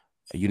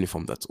a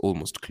uniform that's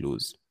almost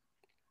close.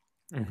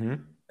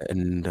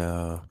 And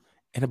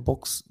a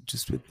box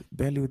just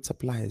barely with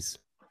supplies.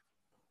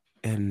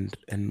 And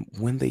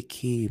when they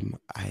came,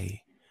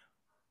 I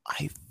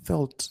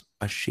felt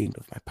ashamed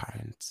of my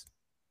parents.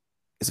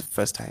 It's the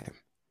first time.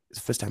 It's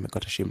the first time I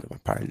got ashamed of my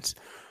parents.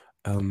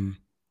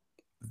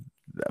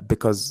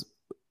 Because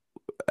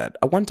at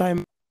one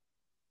time,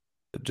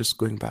 just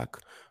going back,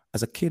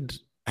 as a kid,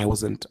 I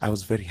was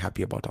very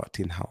happy about our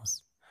tin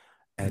house.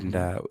 And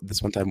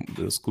this one time,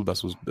 the school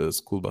bus.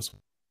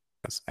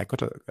 I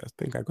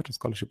think I got a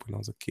scholarship when I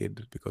was a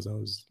kid because I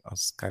was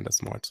kind of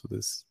smart. So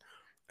this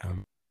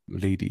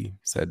lady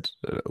said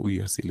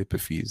we are silly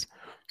fees,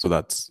 so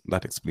that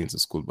explains the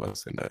school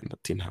bus and the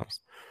tin house.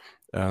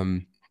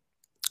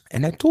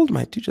 And I told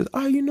my teachers,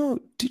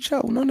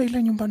 teacher, unaona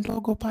ile nyumba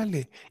ndogo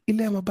pale,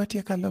 ile ya mabati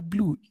ya color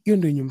blue, hiyo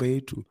ndio nyumba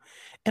yetu.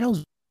 And I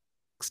was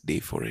next day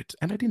for it,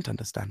 and I didn't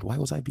understand why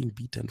was I being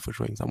beaten for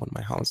showing someone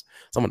my house,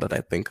 someone that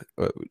I think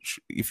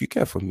if you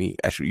care for me,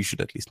 you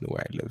should at least know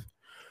where I live.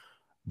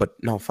 But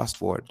now fast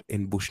forward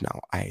in Bush now,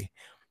 I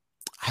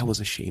was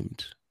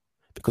ashamed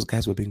because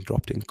guys were being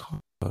dropped in car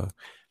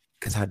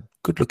because I had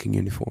good looking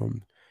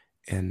uniform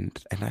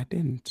and I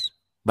didn't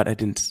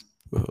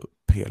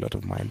pay a lot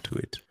of mind to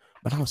it.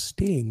 But I was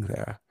staying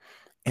there,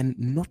 and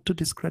not to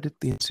discredit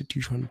the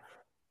institution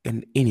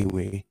in any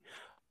way,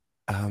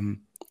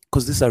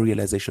 because these are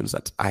realizations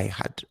that I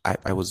had.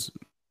 I was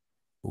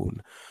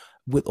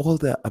with all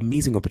the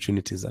amazing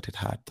opportunities that it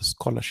had, the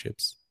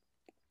scholarships,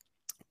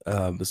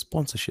 the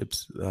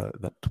sponsorships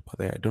that were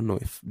there. I don't know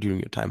if during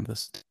your time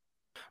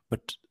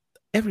but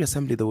every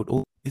assembly they would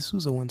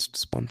Isuza wants to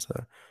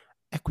sponsor,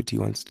 Equity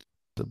wants to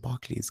sponsor,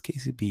 Barclays,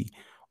 KCB,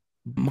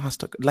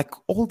 Master, like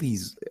all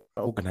these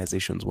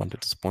organizations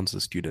wanted to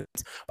sponsor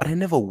students, but I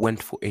never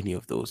went for any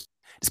of those,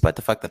 despite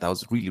the fact that I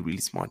was really,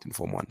 really smart in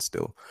Form 1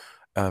 still.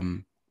 I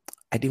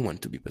didn't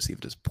want to be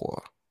perceived as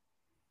poor.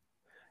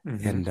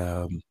 And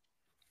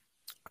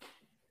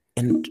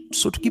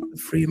so to keep the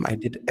frame, I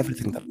did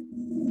everything that I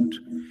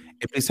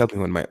could. Please help me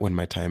when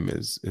my time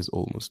is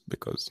almost,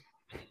 because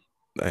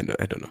I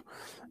don't know.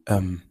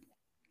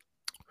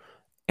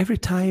 Every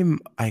time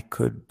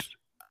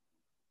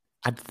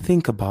I'd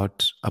think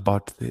about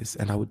this,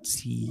 and I would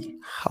see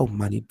how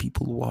many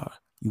people were.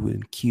 You were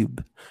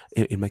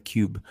in my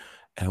cube,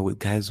 with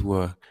guys who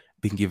were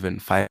being given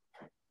 5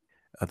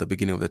 at the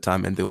beginning of the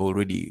time, and they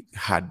already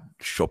had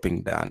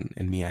shopping done.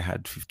 And me, I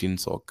had 15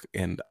 sock,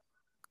 and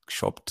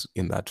shopped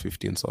in that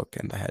 15 sock,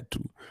 and I had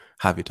to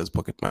have it as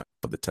pocket money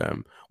for the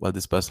term. While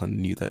this person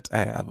knew that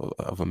I have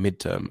a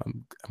midterm,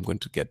 I'm going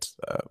to get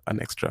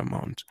an extra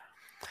amount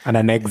and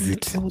an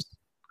exit. And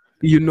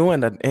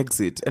and an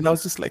exit. And I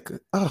was just like,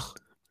 oh.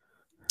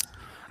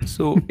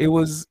 So it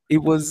was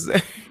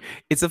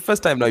it's the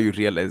first time now you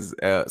realize.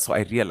 So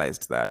I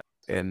realized that,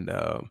 and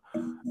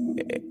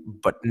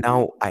but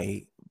now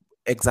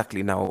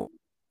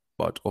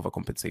about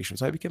overcompensation.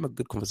 So I became a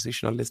good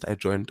conversationalist. I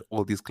joined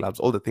all these clubs,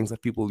 all the things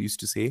that people used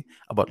to say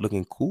about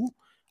looking cool.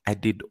 I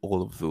did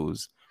all of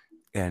those.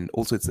 And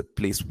also it's a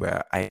place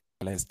where I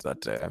realized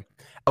that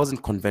I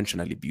wasn't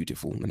conventionally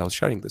beautiful. And I was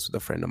sharing this with a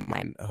friend of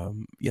mine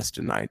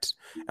yesterday night.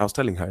 I was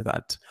telling her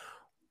that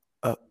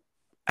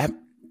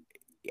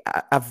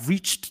I've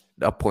reached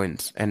a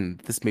point, and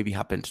this maybe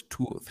happened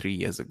 2 or 3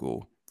 years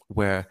ago,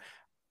 where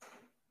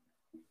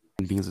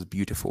beings is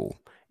beautiful,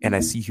 and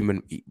I see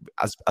human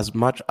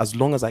as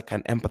long as I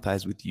can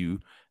empathize with you,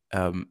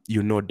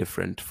 you're no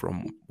different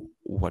from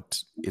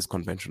what is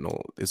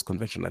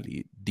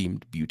conventionally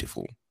deemed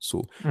beautiful.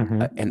 So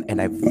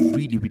and I've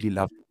really, really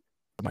loved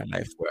my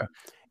life where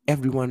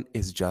everyone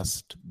is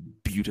just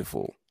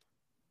beautiful,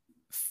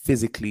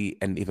 physically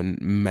and even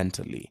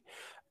mentally.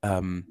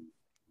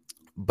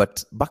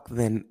 But back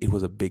then it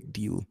was a big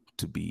deal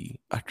to be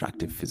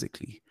attractive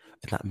physically,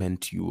 and that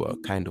meant you were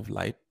kind of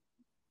light,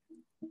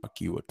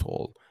 you were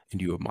tall,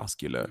 and you were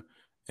muscular,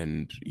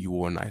 and you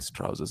wore nice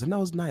trousers. And I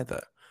was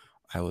neither.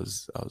 I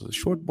was a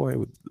short boy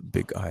with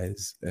big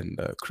eyes and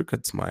a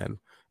crooked smile,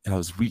 and I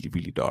was really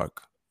really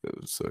dark.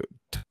 So,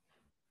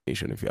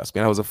 if you ask me,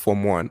 and I was a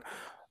Form 1.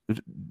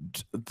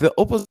 The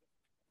opposite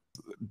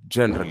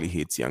generally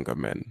hates younger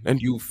men, and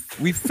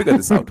we figured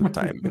this out with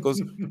time, because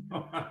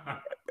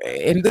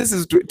and this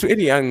is to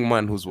any young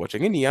man who's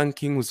watching, any young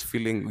king who's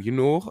feeling,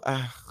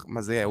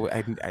 Mazaya,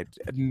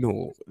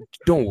 no,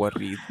 don't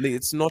worry,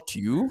 it's not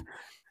you.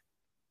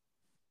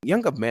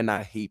 Younger men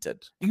are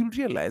hated. You'll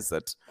realize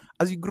that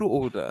as you grow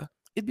older,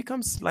 it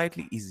becomes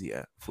slightly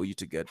easier for you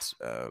to get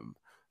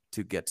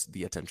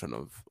the attention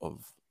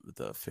of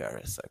the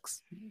fairer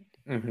sex.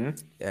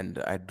 And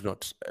I do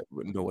not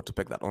know what to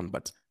peg that on,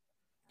 but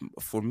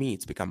for me,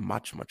 it's become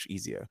much much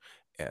easier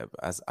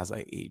as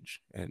I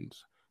age. And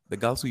the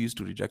girls who used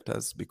to reject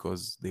us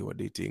because they were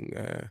dating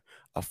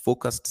a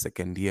focused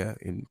second year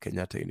in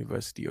Kenyatta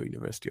University or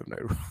University of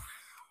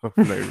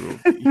Nairobi,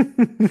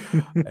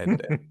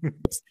 and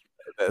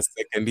the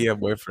second year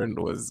boyfriend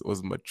was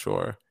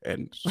mature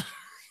and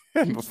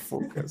and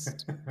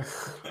focused.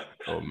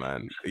 Oh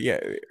man, yeah,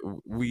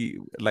 we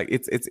like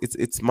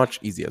it's much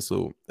easier.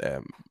 So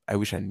I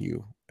wish I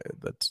knew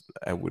that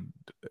I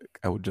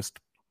would just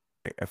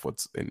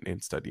efforts in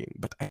studying,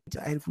 but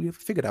we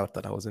figured out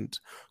that I wasn't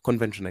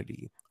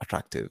conventionally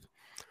attractive,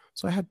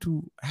 so I had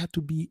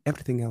to be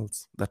everything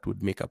else that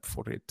would make up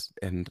for it,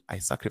 and I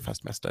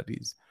sacrificed my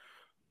studies.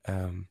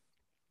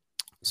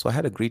 So I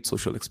had a great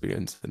social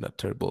experience and a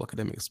terrible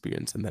academic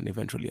experience, and then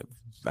eventually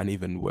an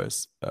even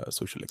worse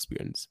social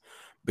experience,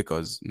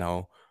 because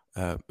now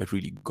it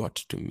really got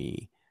to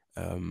me.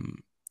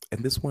 And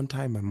this one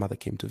time, my mother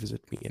came to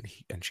visit me,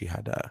 and she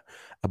had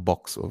a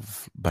box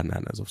of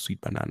bananas, of sweet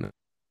bananas.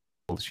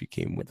 She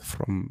came with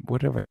from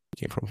wherever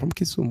she came from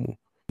Kisumu,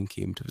 and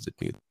came to visit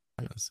me with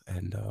bananas.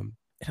 And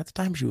at the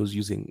time, she was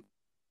using,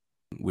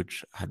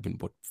 which had been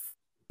bought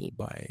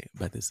by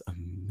this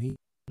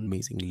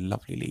amazing,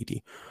 lovely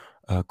lady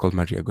called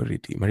Maria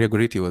Goretti. Maria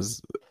Goretti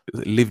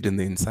lived in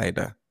the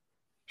Insider.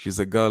 She's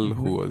a girl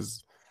who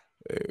was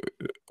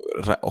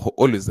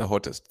always the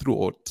hottest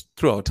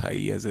throughout her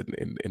years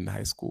in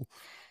high school,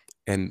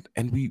 and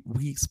we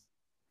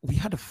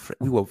had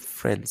we were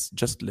friends,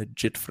 just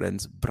legit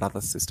friends,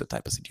 brother sister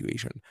type of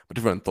situation. But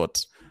everyone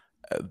thought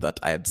that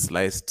I had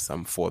sliced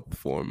some fourth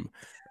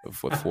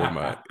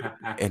former,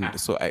 and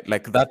so I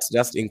like that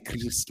just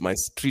increased my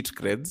street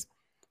creds.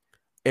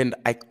 And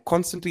I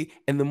constantly,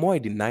 and the more I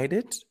denied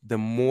it, the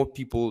more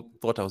people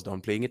thought I was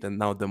downplaying it, and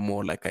now the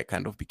more like I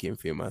kind of became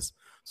famous.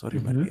 Sorry,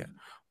 Maria.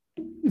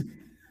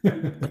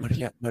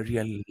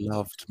 Maria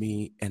loved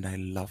me, and I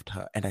loved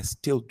her, and I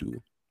still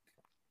do.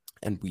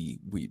 And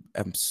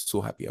I'm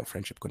so happy our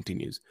friendship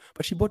continues.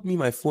 But she bought me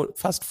my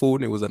first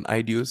phone. It was an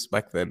Ideus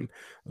back then. It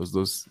was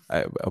those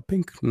a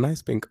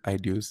nice pink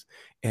Ideus,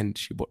 and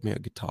she bought me a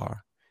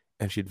guitar.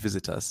 And she'd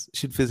visit us.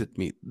 She'd visit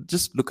me.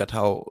 Just look at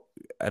how,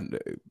 and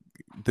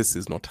this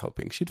is not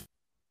helping. She'd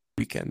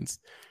weekends,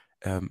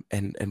 and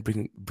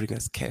bring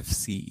us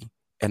KFC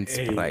and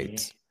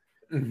Sprite.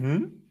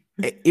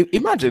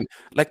 Imagine,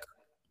 like,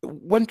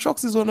 when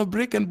Chox is on a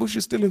break and Bush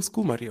is still in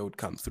school, Maria would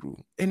come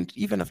through, and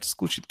even after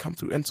school she'd come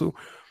through. And so,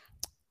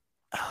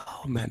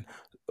 oh man,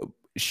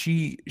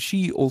 she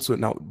also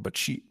now, but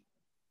she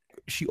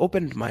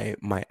opened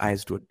my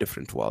eyes to a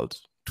different world,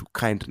 to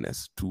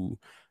kindness, to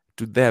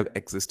there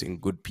existing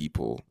good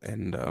people.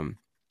 And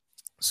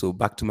so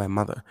back to my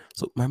mother.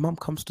 So my mom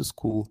comes to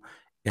school,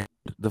 and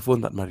the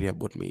phone that Maria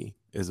bought me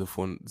is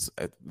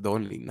the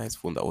only nice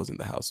phone that was in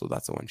the house. So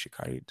that's the one she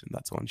carried, and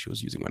that's the one she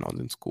was using when I was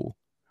in school.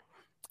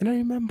 And I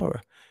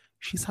remember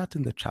she sat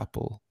in the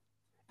chapel,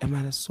 and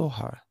when I saw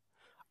her,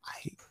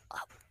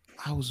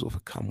 I was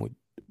overcome with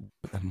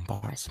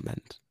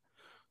embarrassment.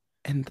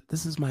 And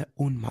this is my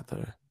own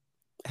mother.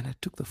 And I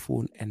took the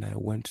phone and I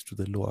went to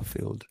the lower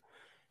field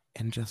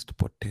and just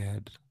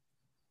pottered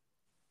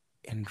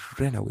and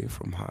ran away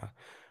from her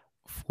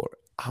for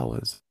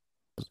hours.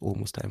 It was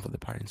almost time for the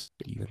parents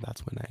to leave, and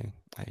that's when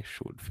I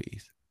showed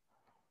face.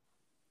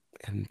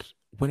 And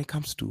when it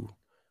comes to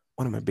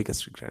one of my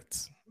biggest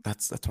regrets,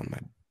 that's one of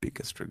my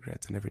biggest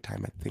regrets. And every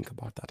time I think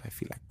about that, I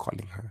feel like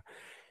calling her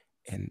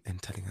and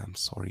telling her I'm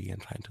sorry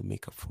and trying to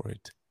make up for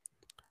it.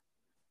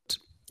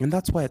 And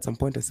that's why at some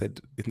point I said,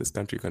 in this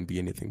country you can be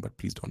anything, but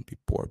please don't be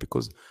poor,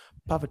 because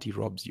poverty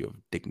robs you of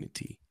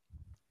dignity.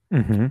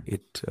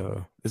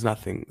 There's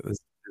nothing, there's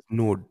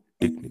no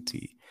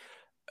dignity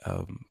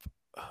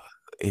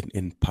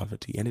in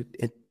poverty, and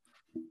it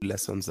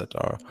lessons that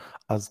are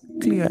as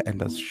clear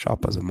and as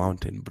sharp as a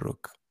mountain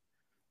brook.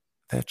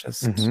 They're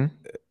just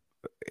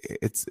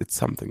it's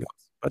something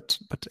else.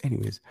 But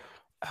anyways,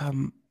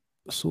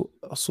 so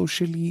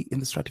socially, in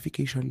the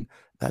stratification,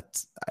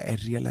 that I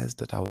realized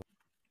that I was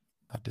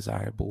not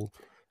desirable.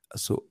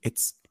 So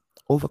it's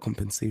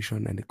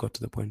overcompensation, and it got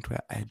to the point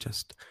where I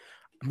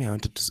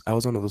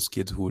was one of those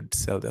kids who would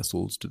sell their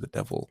souls to the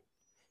devil.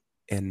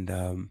 And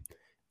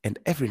And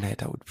every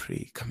night I would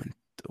pray, come and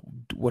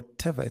do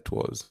whatever it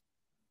was.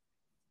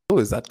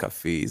 Always at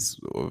cafes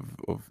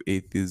of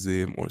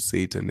atheism or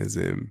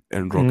Satanism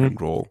and rock and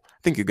roll. I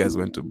think you guys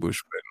went to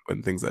Bush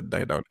when things had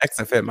died down.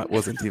 XFM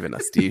wasn't even a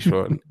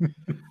station.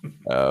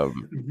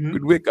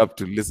 We'd wake up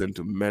to listen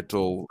to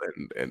metal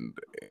and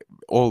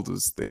all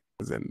those things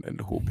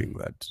and hoping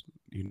that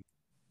you know,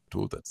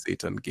 told that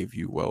Satan gave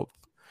you wealth.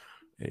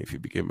 And if you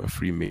became a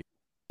Freemason,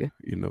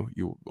 you know,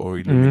 you or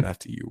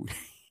Illuminati, you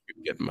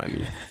get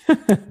money.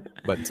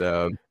 But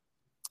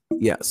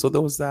yeah, so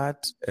there was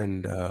that,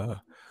 and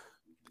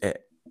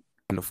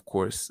of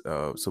course,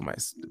 so my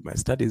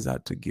studies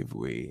had to give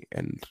way,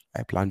 and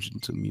I plunged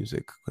into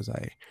music because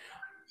I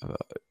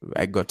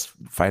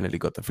finally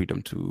got the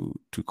freedom to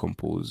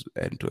compose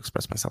and to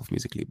express myself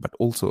musically. But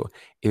also,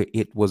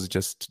 it was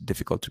just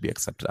difficult to be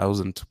accepted. I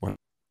wasn't one of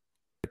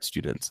the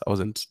students. I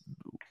wasn't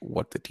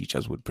what the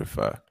teachers would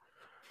prefer.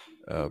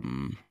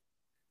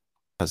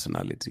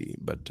 Personality,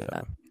 but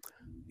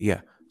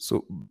yeah.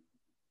 So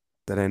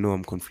that I know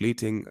I'm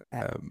conflating.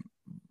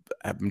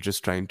 I'm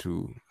just trying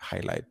to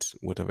highlight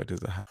whatever it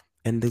is I have.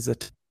 And there's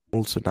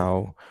also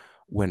now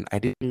when I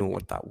didn't know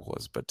what that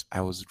was, but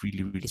I was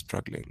really, really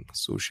struggling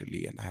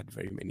socially, and I had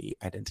very many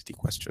identity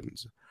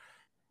questions.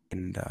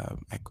 And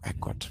I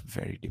got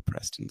very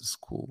depressed in the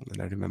school.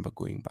 And I remember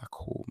going back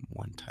home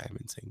one time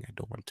and saying, I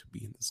don't want to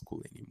be in the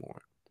school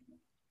anymore.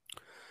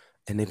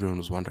 And everyone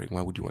was wondering,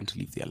 why would you want to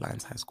leave the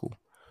Alliance High School?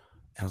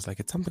 And I was like,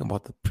 it's something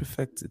about the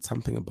prefects. It's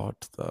something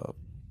about the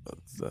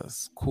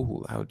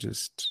school. I would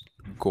just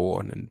go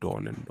on and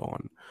on and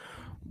on.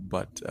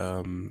 But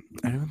I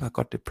remember I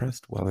got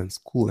depressed while in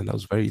school, and I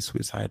was very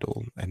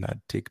suicidal, and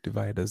I'd take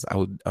dividers. I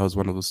was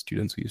one of those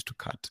students who used to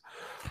cut.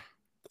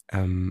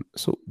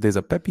 So there's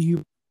a peppy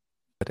humor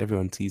that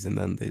everyone sees, and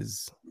then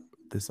there's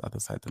this other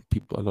side that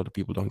a lot of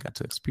people don't get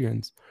to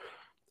experience.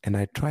 And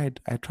I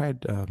tried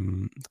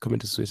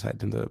committing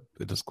suicide in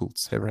the school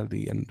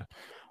severally. And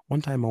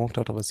one time I walked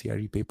out of a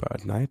CRE paper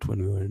at night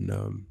when we were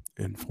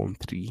in Form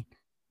 3,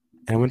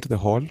 and I went to the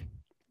hall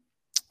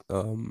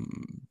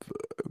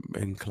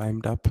and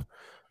climbed up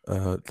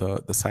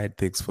the side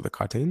things for the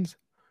curtains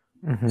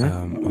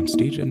on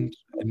stage and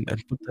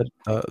put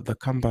the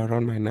kamba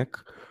around my neck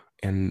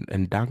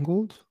and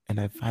dangled, and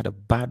I've had a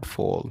bad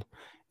fall,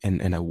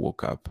 and I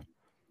woke up,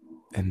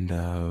 and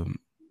I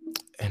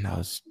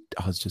was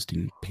just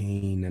in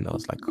pain, and I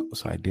was like,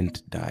 so I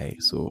didn't die,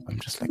 so I'm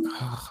just like,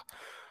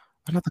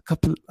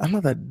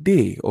 another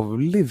day of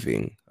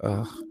living.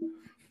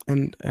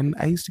 And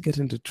I used to get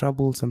into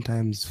trouble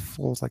sometimes,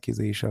 false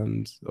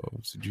accusations, or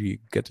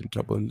get in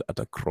trouble at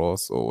a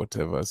cross or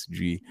whatever.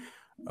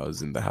 I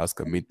was in the house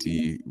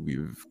committee.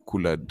 We've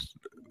cooled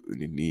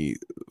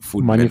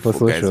food Money meant for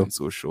for guys social. on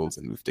socials,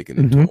 and we've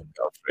taken it to our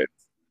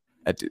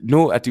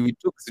girlfriends. We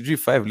took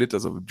 5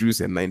 liters of juice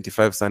and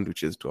 95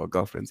 sandwiches to our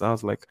girlfriends. I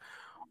was like,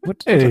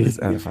 what are these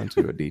elephants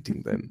we were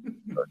dating then?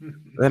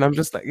 Then I'm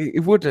just like,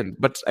 it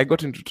wouldn't. But I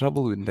got into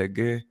trouble with the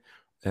gay,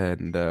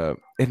 and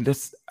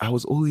this I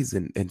was always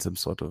in some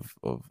sort of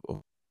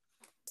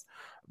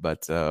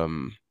but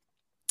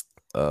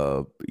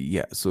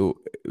yeah.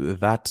 So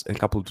that, and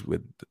coupled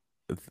with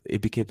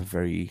it, became a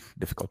very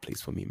difficult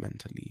place for me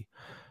mentally.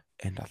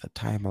 And at the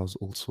time, I was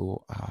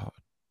also a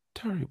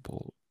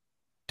terrible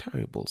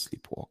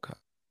sleepwalker.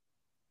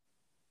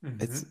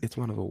 It's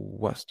one of the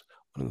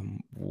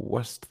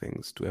worst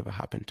things to ever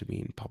happen to me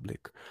in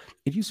public.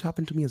 It used to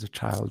happen to me as a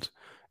child,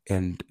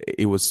 and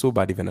it was so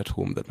bad even at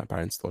home that my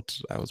parents thought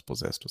I was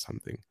possessed or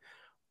something.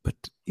 But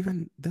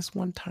even this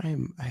one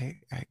time, I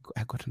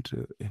got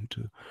into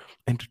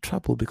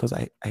trouble because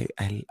I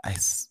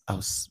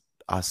was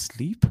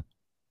asleep,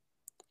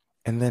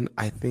 and then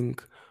I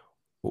think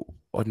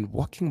on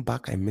walking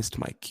back, I missed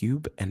my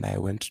cube, and I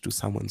went to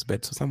someone's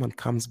bed. So someone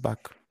comes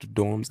back to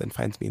dorms and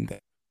finds me in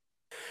there,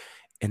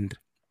 and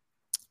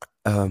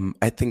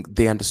I think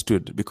they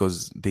understood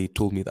because they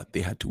told me that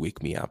they had to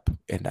wake me up,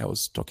 and I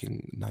was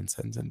talking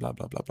nonsense and blah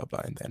blah blah blah blah,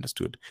 and they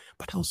understood.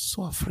 But I was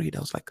so afraid. I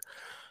was like,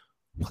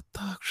 what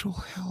the actual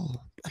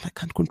hell? And I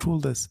can't control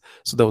this.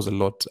 So there was a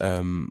lot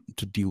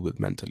to deal with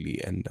mentally,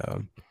 and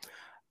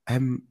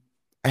I'm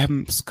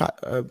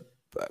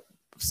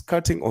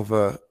skirting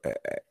over.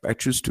 I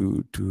choose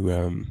to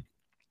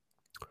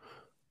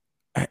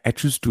I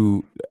choose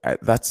to.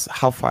 That's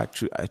how far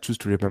I choose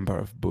to remember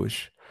of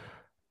Bush.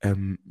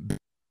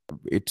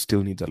 It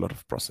still needs a lot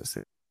of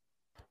processing.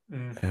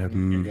 I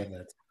get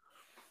that.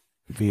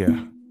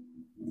 Yeah.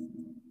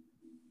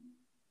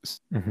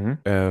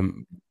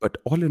 But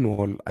all in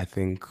all, I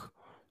think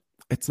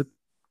it's the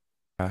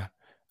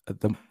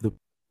I'm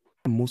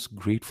most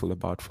grateful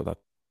about for that.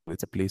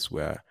 It's a place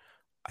where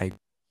I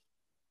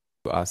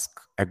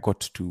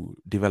got to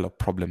develop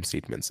problem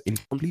statements,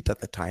 incomplete at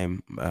the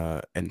time,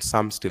 and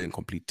some still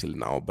incomplete till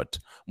now, but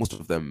most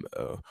of them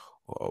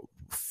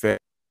fairly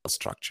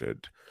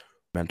structured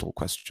mental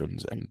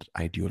questions and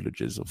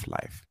ideologies of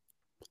life.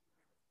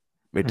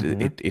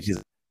 It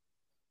is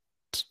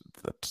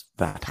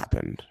that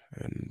happened,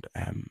 and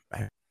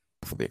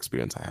for the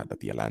experience I had at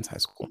the Alliance High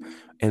School,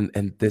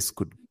 and this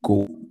could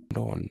go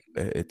on.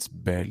 It's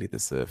barely the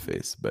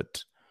surface,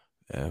 but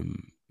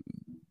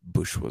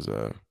Bush was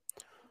a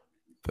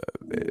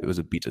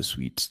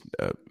bittersweet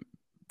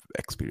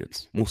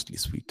experience, mostly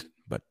sweet,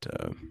 but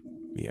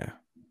yeah,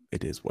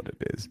 it is what it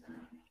is.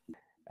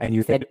 And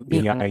you said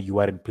you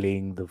weren't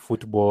playing the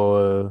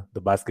football,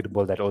 the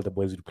basketball that all the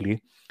boys would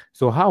play.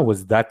 So how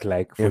was that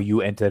like for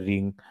you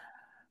entering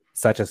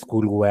such a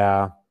school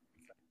where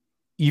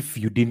if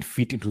you didn't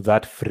fit into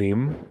that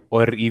frame,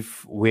 or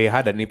if we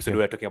had an episode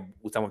where we were talking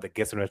with some of the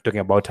guests and we were talking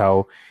about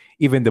how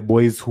even the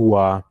boys who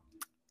are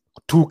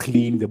too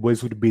clean, the boys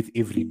who bathe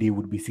every day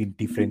would be seen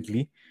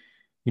differently,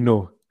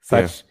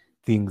 such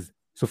things.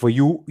 So for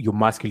you, your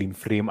masculine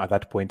frame at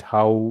that point,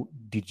 how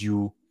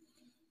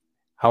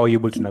are you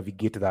able to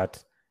navigate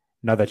that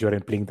now that you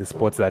aren't playing the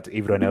sports that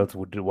everyone else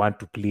would want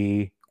to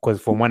play? Because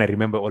from one, I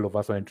remember all of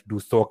us wanted to do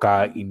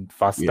soccer in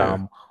first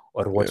term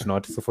or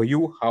whatnot. So for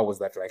you, how was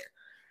that like?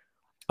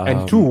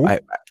 And two,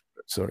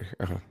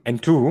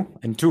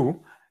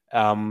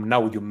 now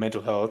with your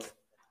mental health,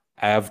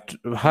 I have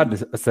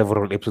had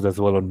several episodes as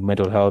well on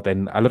mental health,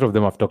 and a lot of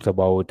them have talked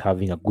about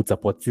having a good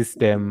support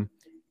system,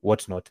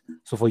 whatnot.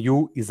 So for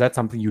you, is that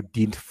something you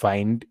didn't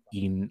find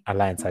in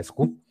Alliance High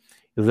School?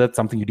 Is that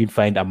something you didn't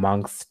find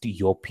amongst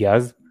your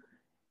peers?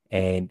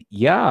 And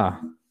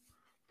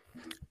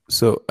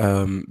so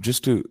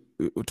just to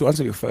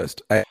answer you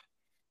first, I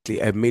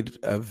made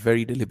a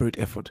very deliberate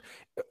effort.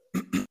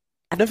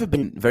 I've never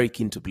been very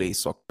keen to play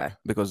soccer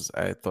because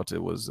I thought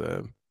it was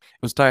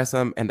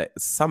tiresome, and I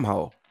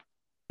somehow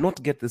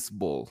not get this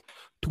ball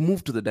to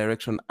move to the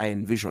direction I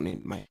envision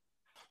in my.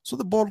 So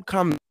the ball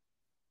comes,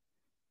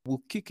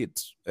 we'll kick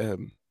it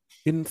in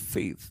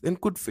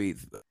good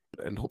faith,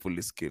 and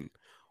hopefully skill,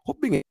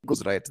 hoping it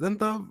goes right. Then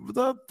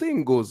the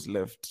thing goes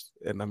left,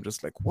 and I'm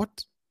just like,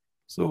 what?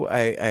 So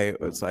I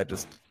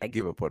just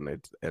gave up on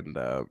it, and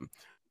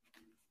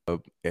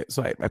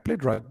so I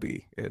played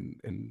rugby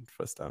in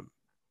first time,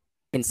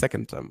 in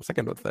second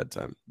or third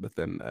time. But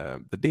then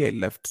the day I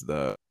left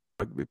the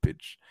rugby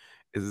pitch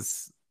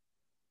is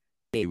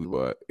we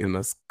were in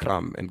a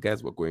scrum, and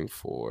guys were going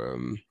for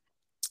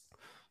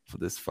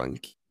this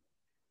funky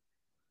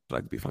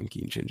rugby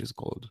changes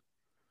called.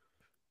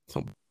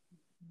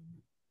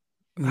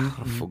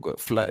 I forgot.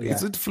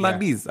 Is it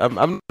fladdies? I'm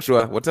not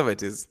sure. Whatever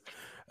it is.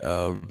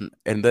 And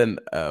then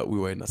we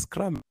were in a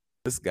scrum.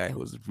 This guy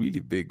was really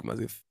big,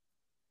 massive.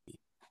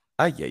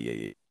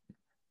 Yeah.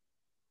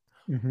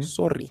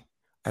 Sorry,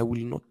 I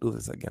will not do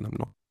this again. I'm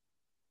not.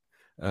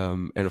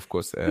 And of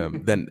course,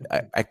 then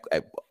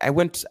I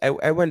went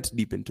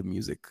deep into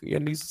music.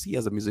 And you see,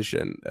 as a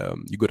musician,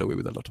 you got away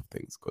with a lot of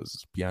things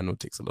because piano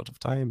takes a lot of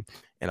time,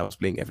 and I was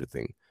playing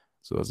everything.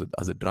 So as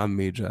a drum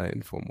major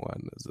in Form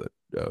 1, I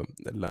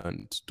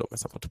taught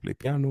myself how to play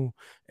piano,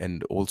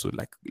 and also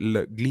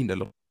gleaned a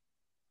lot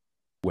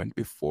went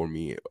before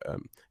me,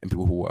 and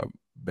people who are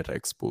better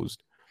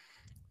exposed.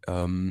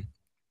 And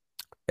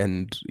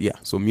yeah,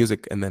 so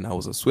music, and then I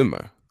was a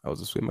swimmer. I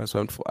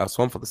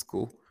swam for the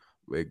school.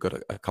 We got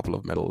a couple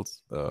of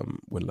medals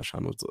when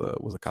Lashan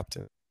was a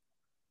captain.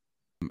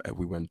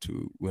 We went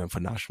for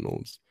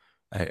nationals.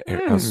 I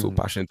was so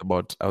passionate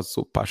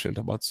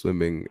about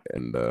swimming,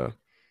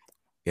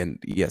 and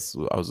yes,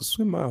 so I was a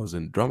swimmer. I was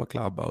in drama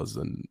club. I was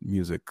in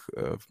music,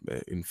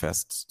 in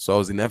fests. So I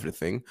was in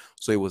everything.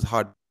 So it was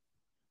hard to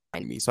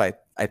find me. So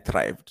I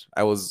thrived.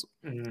 I was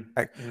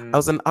I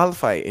was an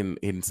alpha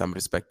in some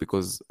respect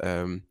because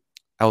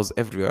I was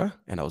everywhere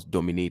and I was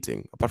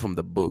dominating. Apart from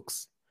the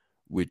books,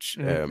 which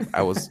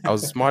I was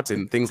smart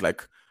in things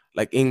like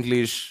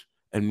English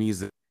and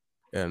music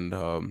and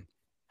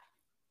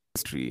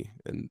history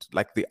and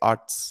like the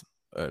arts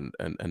and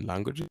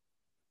language.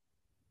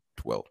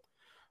 Well,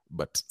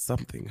 but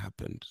something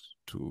happened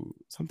to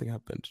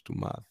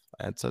math.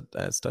 I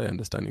started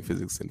understanding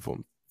physics in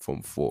form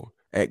 4.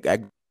 I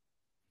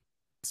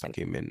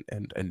came in,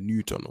 and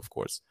Newton, of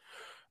course.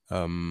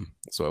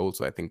 So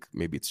I think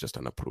maybe it's just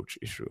an approach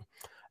issue.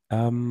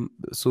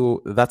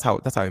 So that's how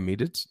I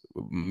made it,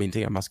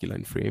 maintain a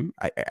masculine frame.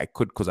 I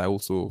could, because I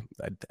also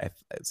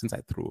since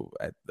I threw,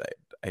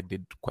 I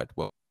did quite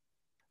well.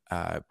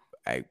 I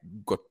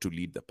got to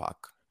lead the pack,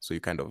 so you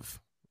kind of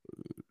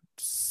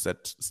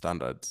set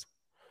standards.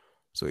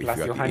 So plus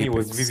if your honey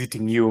was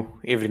visiting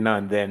you every now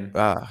and then.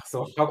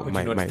 So how could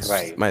you not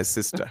thrive? My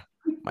sister.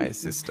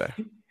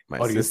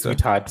 Or your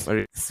sweetheart.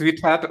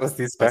 Sweetheart or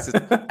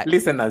sister?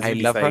 Listen as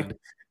you decide.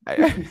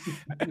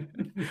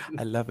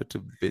 I love her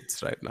to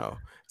bits right now.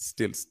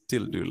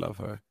 Still do love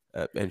her.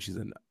 And she's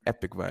an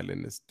epic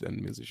violinist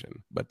and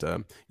musician. But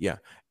yeah.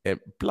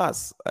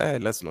 Plus,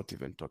 let's not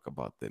even talk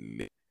about the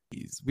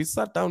ladies. We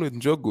sat down with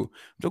Njogu,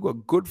 a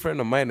good friend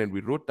of mine, and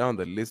we wrote down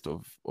the list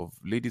of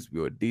ladies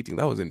we were dating.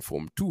 That was in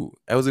Form 2.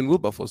 I was in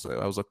Wilberforce, so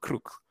I was a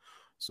crook.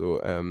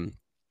 So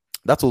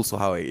that's also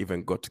how I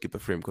even got to keep the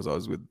frame, because I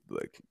was with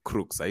like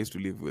crooks. I used to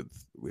live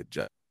with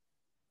just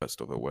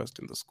worst of the worst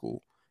in the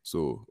school.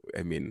 So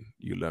I mean,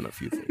 you learn a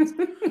few things.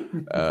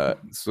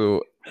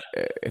 So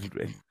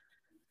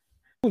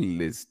whole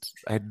list,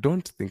 I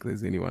don't think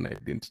there's anyone I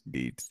didn't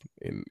date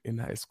in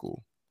high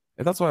school.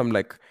 And that's why I'm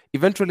like,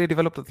 eventually I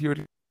developed a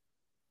theory.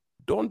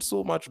 Don't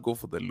so much go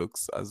for the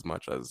looks as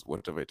much as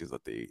whatever it is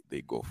that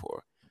they go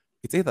for.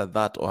 It's either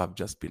that or I've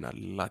just been a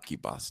lucky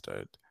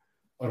bastard.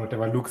 Or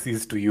whatever looks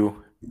is to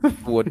you.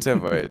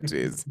 Whatever it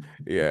is.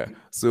 Yeah.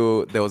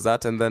 So there was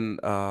that. And then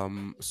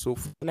so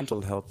for the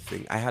mental health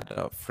thing, I had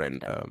a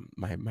friend,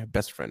 my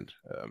best friend,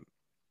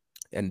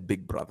 and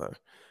big brother.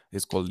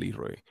 He's called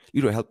Leroy.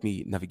 Leroy helped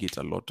me navigate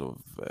a lot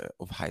of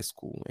high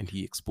school, and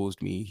he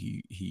exposed me.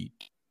 He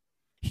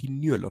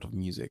knew a lot of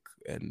music,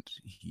 and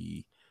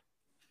he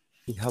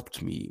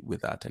helped me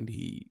with that, and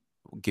he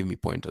gave me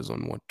pointers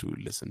on what to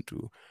listen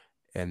to,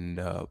 and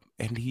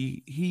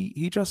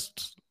he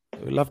just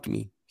loved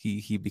me.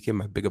 He became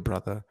my bigger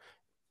brother.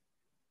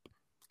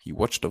 He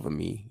watched over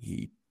me.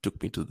 He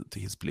took me to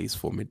his place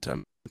for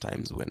midterm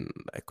times when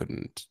I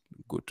couldn't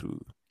go to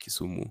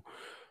Kisumu.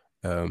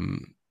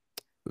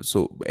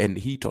 So, and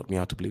he taught me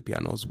how to play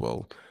piano as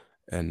well,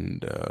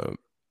 and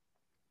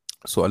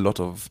so a lot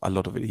of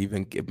it he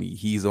even gave me.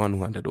 He's the one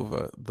who handed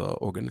over the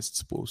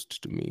organist's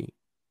post to me.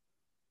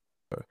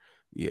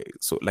 Yeah,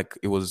 so like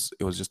it was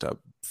just a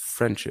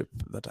friendship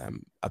that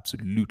I'm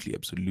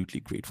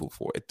absolutely grateful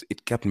for.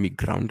 It kept me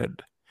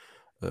grounded.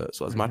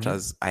 So as much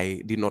as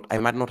I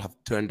might not have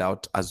turned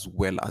out as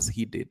well as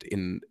he did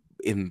in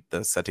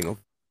the setting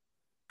of,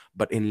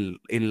 but in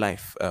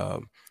life,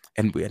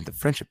 and the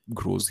friendship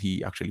grows.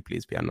 He actually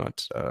plays piano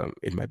at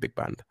in my big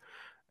band,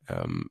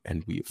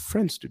 and we're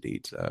friends to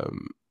date.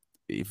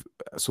 If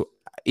so,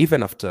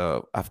 even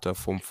after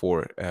Form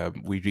 4,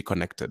 we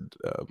reconnected.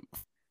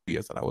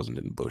 Years that I wasn't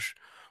in Bush,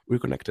 we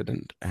reconnected,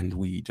 and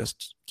we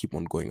just keep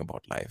on going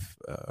about life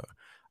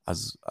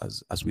as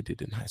we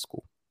did in high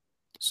school.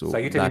 So are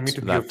you telling me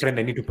to be your friend,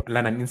 I need to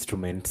learn an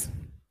instrument?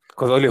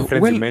 Because all your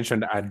friends well, you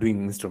mentioned are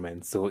doing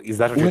instruments. So is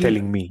that what you're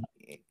telling me?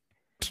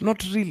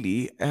 Not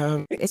really.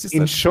 It's just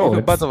In that,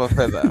 short, birds of a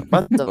feather.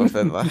 Birds of a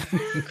feather.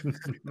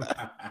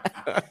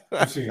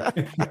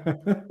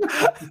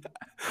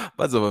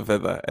 Birds of a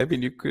feather. I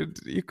mean, you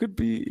could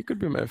be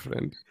my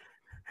friend.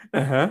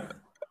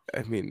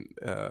 I mean,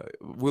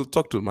 we'll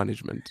talk to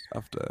management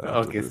after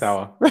okay, this.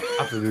 sour.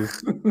 After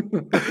this.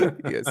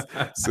 Yes.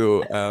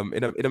 So,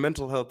 in a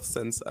mental health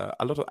sense,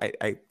 a lot of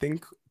I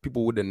think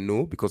people wouldn't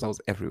know because I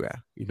was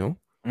everywhere,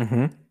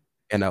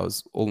 and I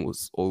was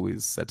almost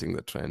always setting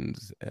the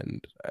trends.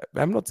 And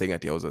I'm not saying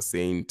that I was a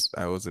saint.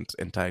 I wasn't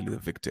entirely the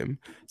victim.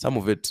 Some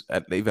of it,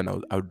 even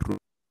I would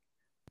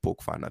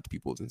poke fun at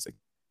people's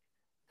insecurities.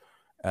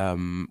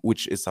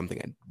 Which is something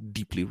I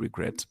deeply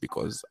regret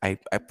because I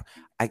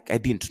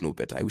didn't know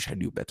better. I wish I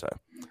knew better.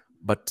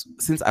 But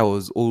since I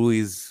was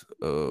always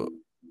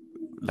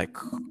like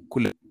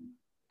cool,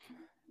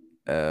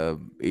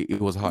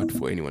 it was hard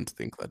for anyone to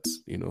think that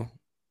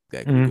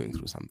guy could be going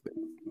through something.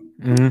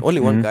 Only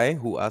one guy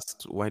who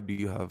asked, "Why do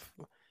you have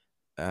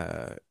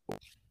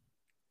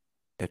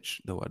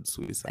etch the word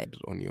suicide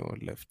on your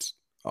left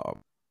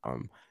arm?"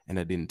 And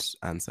I didn't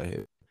answer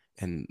him,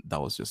 and that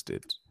was just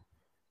it.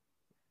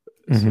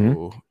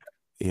 So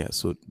yeah,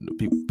 so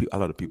a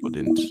lot of people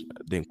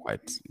didn't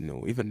quite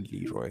know, even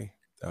Leroy.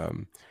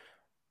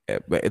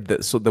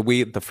 But so the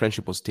way the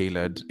friendship was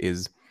tailored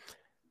is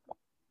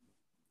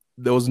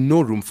there was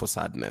no room for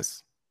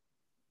sadness.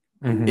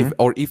 If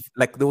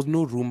there was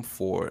no room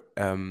for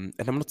and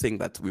I'm not saying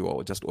that we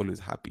were just always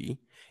happy.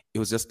 It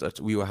was just that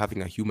we were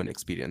having a human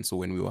experience. So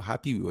when we were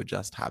happy, we were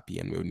just happy,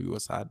 and when we were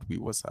sad, we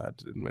were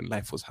sad. And when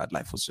life was hard,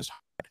 life was just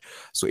hard.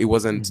 So it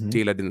wasn't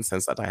tailored in the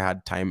sense that I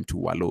had time to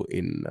wallow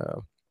in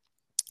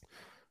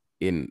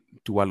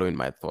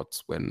my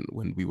thoughts when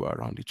we were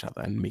around each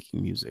other and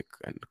making music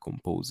and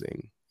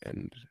composing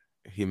and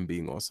him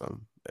being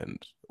awesome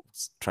and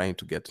trying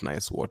to get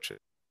nice watches.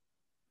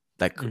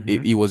 Like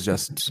it was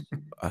just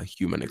a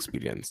human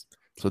experience.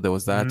 So there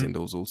was that, and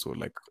there was also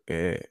like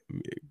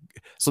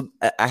so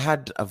I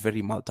had a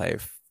very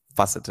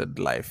multifaceted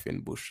life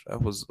in Bush.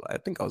 I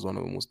think I was one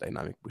of the most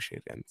dynamic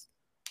Busharians.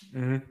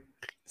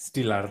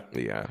 Still are.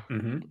 Yeah.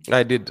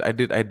 I did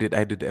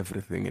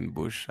everything in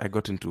Bush. I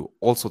got into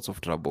all sorts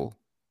of trouble.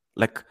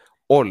 Like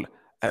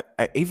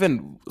I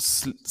even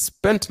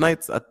spent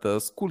nights at the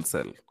school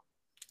cell.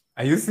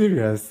 Are you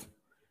serious?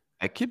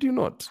 I kid you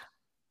not.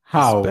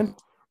 How?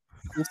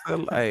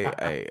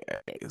 I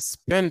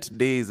spent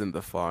days in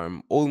the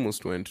farm.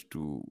 Almost went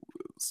to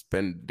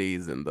spend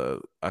days in the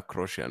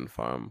Acrosian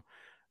farm.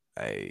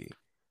 I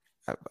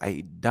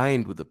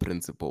dined with the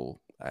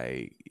principal.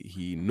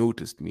 He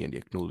noticed me and he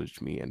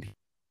acknowledged me, and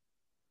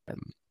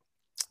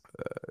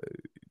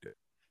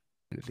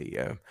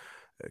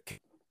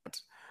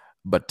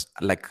but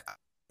like,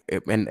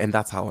 and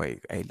that's how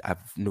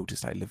I've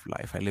noticed I live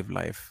life. I live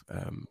life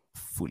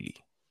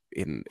fully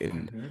in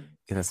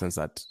a sense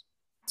that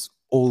it's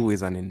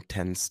always an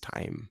intense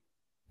time,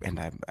 and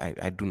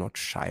I do not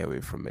shy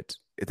away from it.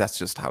 That's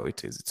just how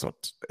it is. It's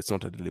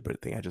not a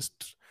deliberate thing. I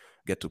just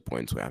get to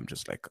points where I'm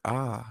just like,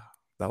 that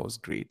was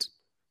great.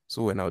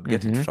 So when I would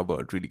get into trouble,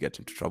 I'd really get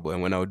into trouble.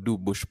 And when I would do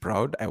Bush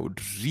proud, I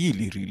would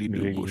really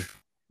do Bush.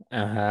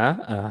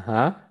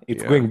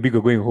 It's Yeah. going big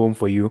or going home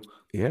for you.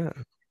 Yeah.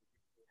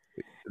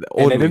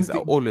 And I don't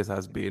think Always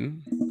has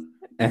been.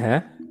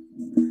 uh-huh.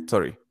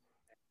 Sorry.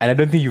 And I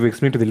don't think you've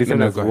explained to the No,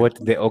 listeners go ahead.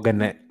 what the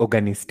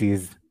organist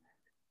is.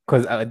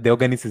 Because the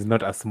organist is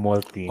not a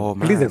small thing. Oh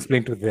Please man.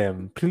 explain to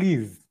them.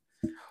 Please.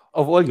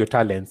 Of all your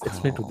talents,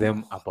 explain to Oh,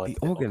 them about the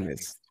the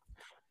organist.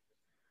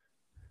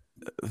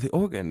 organist. The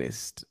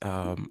organist.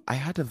 I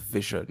had a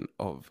vision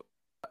of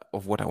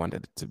what I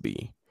wanted it to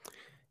be.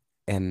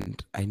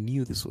 And I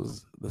knew this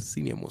was the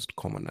senior most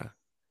commoner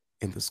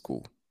in the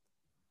school.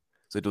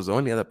 So it was the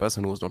only other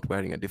person who was not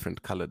wearing a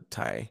different colored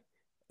tie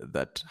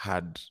that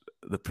had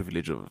the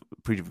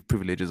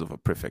privileges of a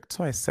prefect.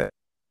 So I said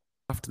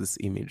after this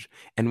image,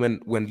 and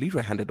when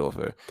Leroy handed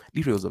over,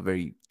 Leroy was a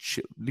very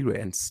chill. Leroy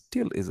and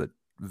still is a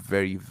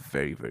very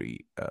very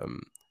very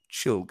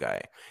chill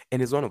guy,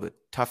 and is one of the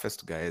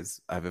toughest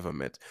guys I've ever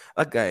met.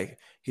 That guy,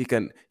 he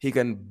can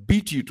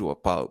beat you to a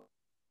pulp.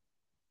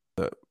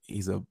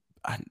 He's an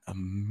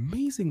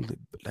amazingly,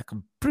 like,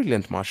 a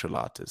brilliant martial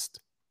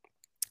artist.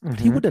 But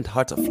he wouldn't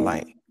hurt a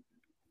fly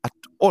at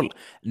all.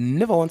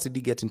 Never once did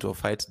he get into a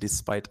fight,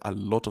 despite a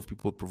lot of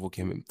people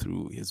provoking him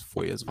through his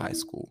 4 years of high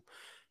school.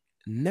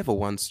 Never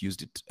once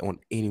used it on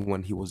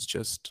anyone. He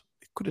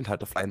couldn't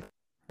hurt a fly.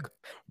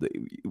 The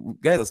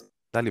guys are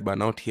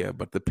Taliban out here,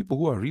 but the people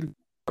who are real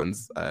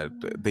ones,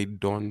 they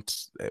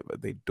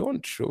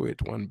don't show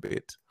it one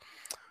bit.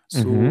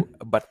 So,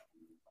 but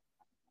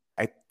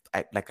I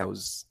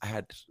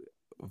had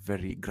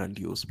very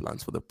grandiose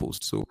plans for the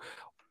post. So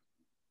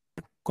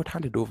got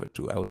handed over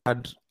to. I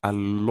had a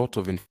lot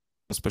of,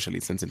 especially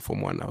since in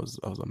Form 1, I was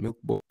a milk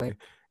boy,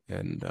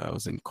 and I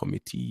was in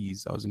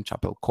committees. I was in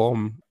Chapel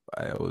Com.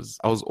 I was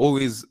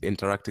always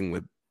interacting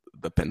with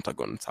the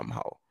Pentagon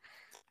somehow.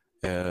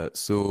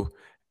 So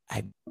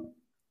I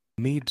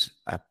made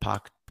a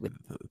pact with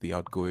the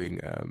outgoing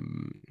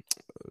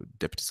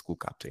deputy school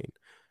captain.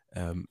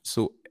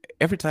 So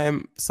every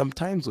time,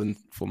 sometimes when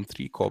Form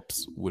 3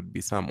 cops would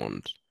be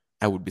summoned,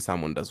 I would be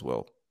summoned as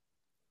well.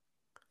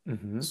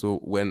 So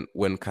when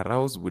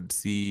Karaus would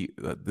see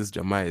that this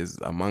Jama is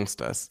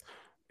amongst us,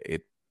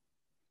 it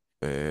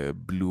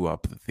blew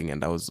up the thing.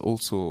 And I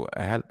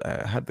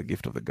had the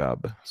gift of the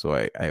gab, so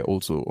I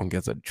also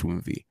ongeza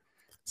chumvi,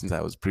 since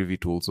I was privy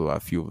to also a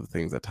few of the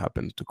things that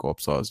happened to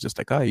cops. So I was just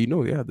like,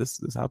 yeah,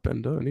 this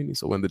happened.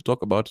 So when they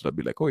talk about it, I'd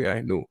be like, oh yeah,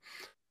 I know.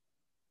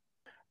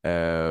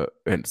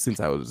 And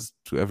since I was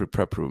to every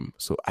prep room,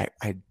 so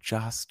I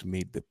just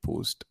made the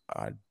post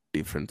a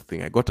different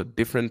thing. I got a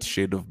different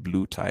shade of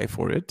blue tie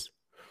for it.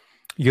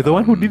 You're the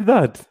one who did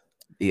that?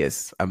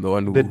 Yes, I'm the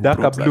one who The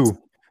darker brought blue. that.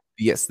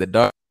 Yes, the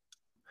dark.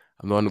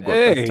 I'm the one who got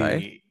that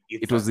tie.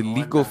 It was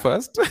illegal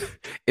first.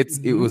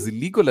 It was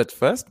illegal at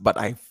first, but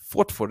I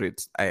fought for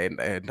it,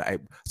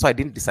 so I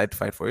didn't decide to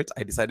fight for it.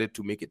 I decided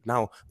to make it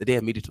now. The day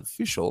I made it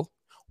official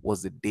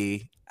was the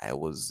day I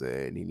was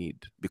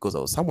need, because I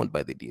was summoned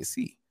by the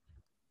DSC.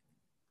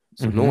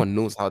 So no one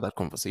knows how that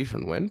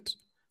conversation went,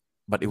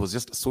 but it was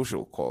just a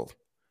social call,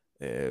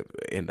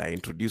 and I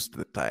introduced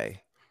the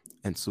tie.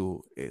 And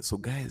so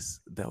guys,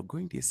 they're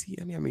going to see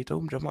any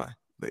Jama.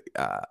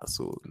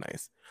 So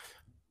nice.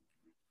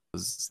 I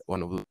was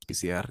one of those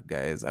PCR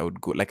guys. I would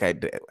go, like,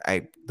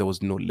 there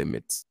was no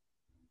limits.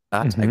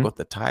 That I got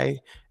the tie,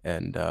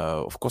 and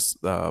of course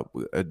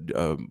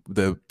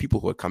the people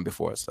who had come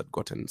before us had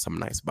gotten some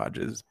nice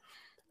badges.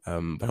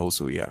 But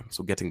also, yeah,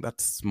 so getting that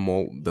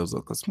there was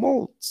like a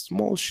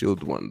small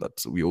shield one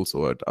that we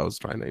also had. I was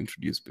trying to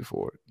introduce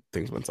before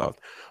things went south.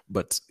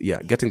 But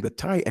yeah, getting the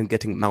tie and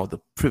getting now the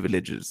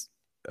privileges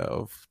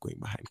of going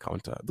behind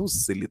counter,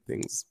 those silly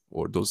things,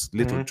 or those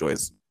little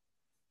joys,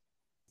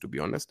 to be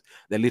honest,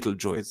 they're little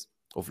joys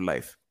of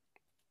life.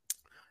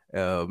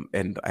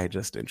 And I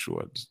just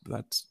ensured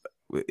that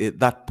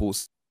that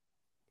post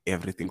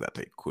everything that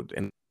I could.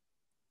 And it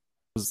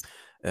was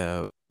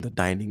the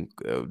dining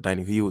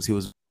he was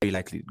very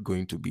likely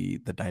going to be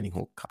the dining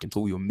hall captain,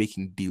 so we were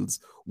making deals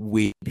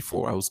way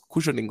before. I was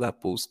cushioning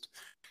that post.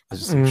 I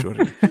was just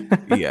ensuring.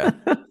 Yeah.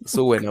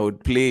 So when I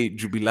would play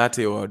Jubilate,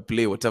 or I would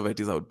play whatever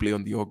it is, I would play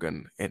on the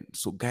organ, and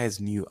so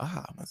guys knew,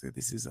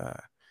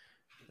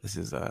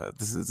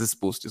 this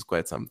post is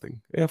quite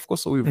something. Yeah, of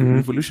course. So we've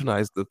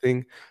revolutionized the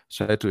thing,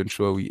 tried to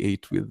ensure we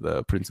ate with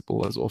the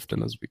principal as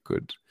often as we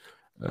could.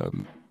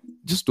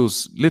 Just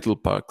those little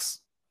perks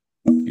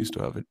used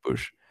to have at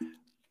Bush.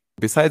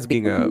 Besides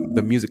being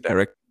the music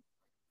director,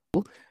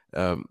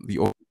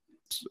 the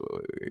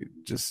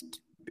just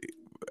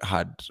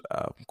had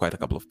quite a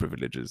couple of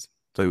privileges.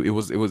 So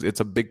it's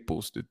a big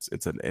post.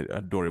 It's an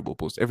adorable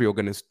post. Every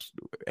organist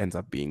ends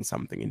up being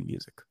something in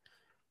music.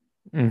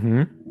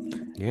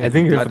 Yeah, I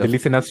think for the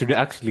listeners should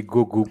actually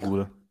go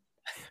Google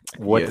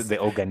what the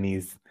organ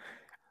is.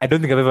 I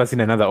don't think I've ever seen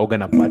another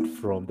organ apart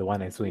from the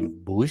one I saw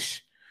in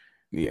Bush.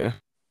 Yeah,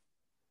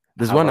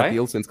 there's one at the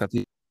Olsen's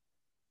Cathedral.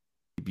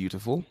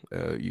 Beautiful.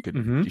 You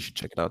should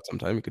check it out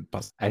sometime. You could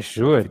pass. I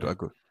should.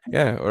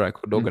 Yeah, or I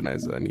could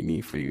organize an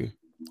ini for you.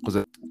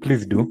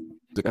 Please do.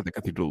 The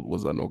cathedral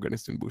was an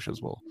organist in Bush as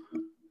well.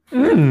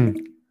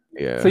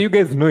 Yeah. So you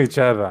guys know each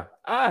other.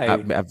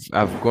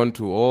 I've gone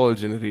to all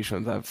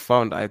generations.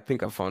 I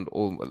think I've found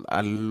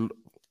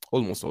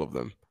almost all of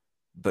them.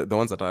 The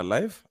ones that are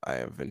alive, I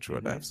have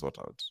ensured I have sought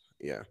out.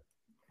 Yeah.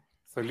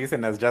 So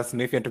listeners, just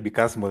know if you want to be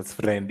Casmo's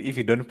friend, if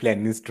you don't play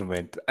an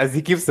instrument, as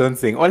he keeps on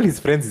saying, all his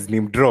friends his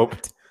name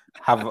dropped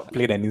have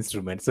played an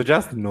instrument. So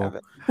just know.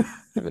 I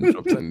haven't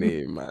dropped a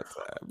name, Matt.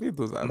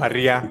 Those are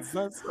Maria. It's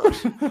not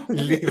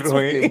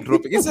Leroy. name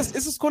dropping. It's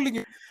just calling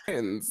you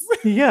friends.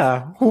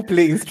 Yeah, who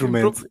play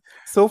instruments.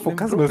 So for name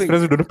Casmo's dropping-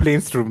 friends who don't play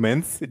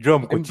instruments,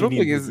 Joam Name dropping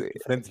continue is in the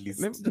friends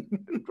list.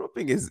 name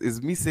dropping is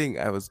me saying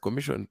I was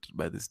commissioned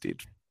by the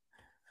state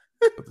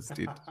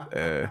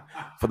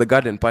for the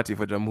garden party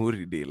for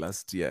Jamhuri Day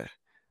last year.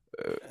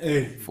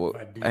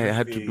 I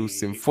had to do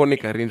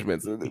symphonic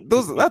arrangements.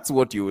 That's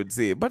what you would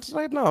say. But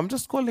right now, I'm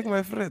just calling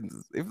my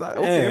friends. If that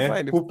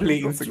fine. Who If play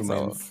name dropping is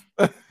our- instruments?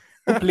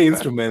 Who play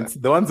instruments?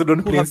 The ones who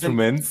don't play have them-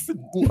 instruments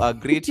who are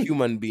great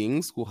human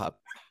beings who have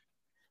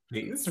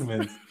play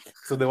instruments.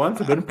 So the ones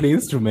who don't play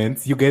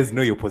instruments, you guys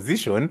know your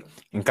position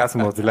in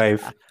Casmo's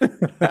life.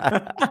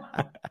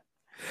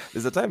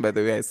 There's a time, by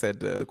the way, I said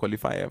the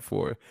qualifier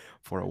for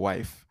a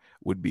wife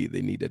would be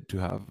they needed to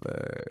have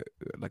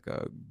like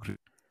a grade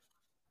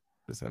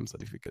SM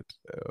certificate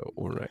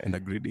and a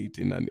grade 8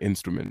 in an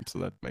instrument, so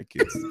that my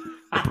kids,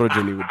 the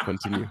progeny, would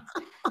continue.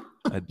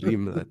 A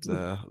dream that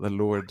the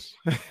Lord.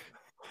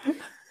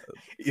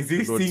 Is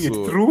he Lord, seeing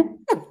so- it through?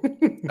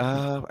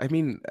 I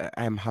mean,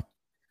 I'm happy.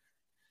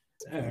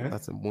 Eh,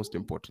 That's the most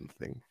important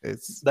thing. that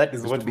is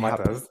just what to be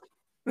happy. matters.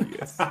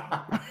 Yes.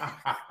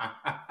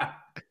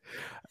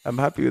 I'm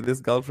happy with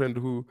this girlfriend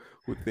who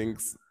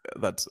thinks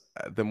that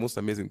the most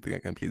amazing thing I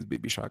can play is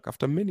Baby Shark.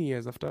 After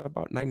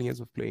about 9 years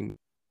of playing,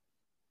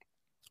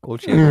 all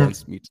she ever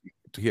wants me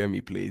to hear me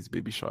play is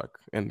Baby Shark,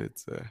 and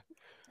it's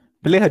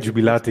Play her my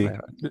jubilate.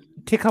 heart.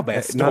 Take her by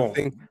a storm.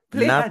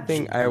 Play her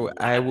nothing. I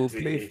will play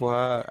jubilate. for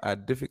her a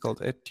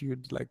difficult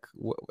etude. Like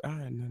no.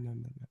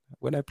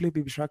 When I play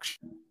Baby Shark, she's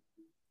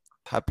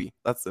happy.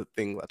 That's the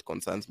thing that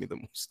concerns me the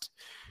most.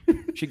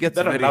 She gets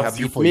That one very loves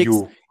happy. you for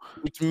you.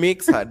 It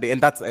makes her day,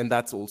 and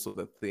that's also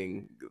the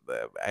thing.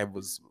 I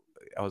was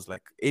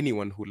like,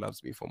 anyone who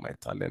loves me for my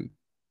talent,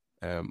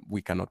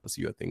 we cannot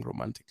pursue a thing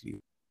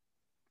romantically.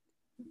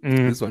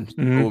 This one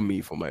told me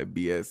for my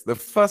BS. The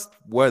first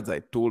words I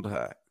told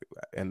her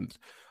and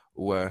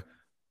were,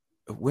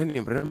 when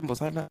remember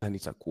sana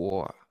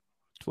nitakuoa.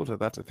 I told her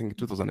that I think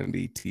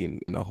 2018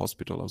 in a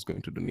hospital. I was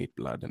going to donate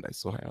blood, and I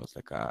saw her. I was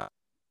like,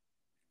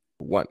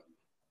 one.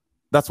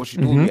 That's what she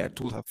told me. I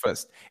told her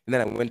first, and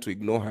then I went to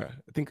ignore her.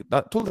 I think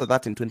told her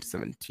that in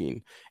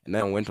 2017, and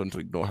then I went on to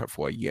ignore her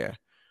for a year.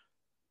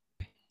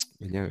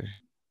 Anyway,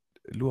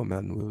 Luo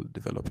man will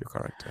develop your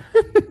character.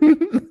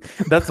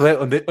 That's why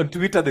on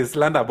Twitter they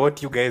slander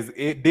about you guys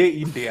day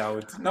in, day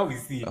out. Now we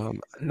see.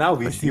 Now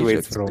we see where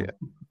it's from.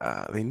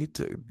 They need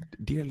to,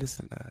 dear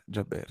listener,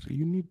 Jaber,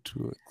 you need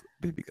to,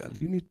 baby girl,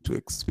 you need to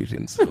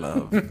experience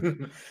love.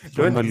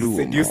 Don't Luo,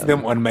 seduce man.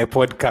 them on my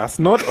podcast.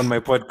 Not on my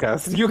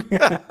podcast. You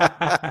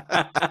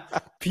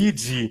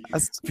PG.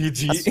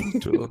 PG.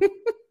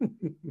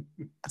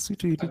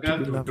 Aswito, you need to girl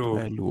be to loved do.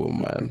 by Luo,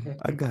 man.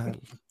 A girl.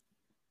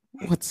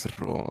 What's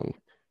wrong?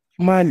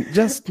 Man,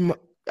 just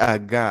a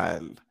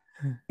girl.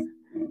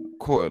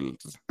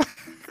 Cold.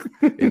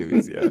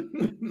 Anyways, yeah.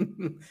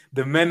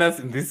 The menace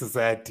in this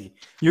society.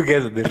 You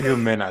guys are the real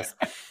menace.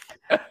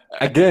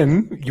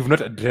 Again, you've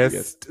not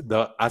addressed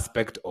the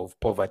aspect of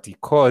poverty,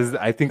 because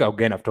I think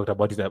again I've talked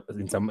about it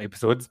in some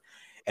episodes,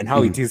 and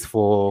how it is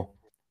for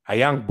a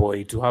young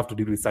boy to have to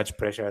deal with such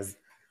pressures.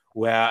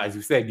 Where, as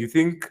you said, you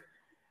think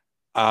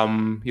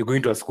you're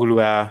going to a school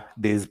where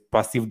there's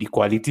perceived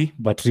equality,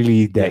 but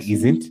really there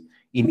isn't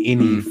in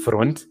any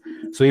front.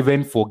 So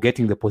even for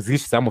getting the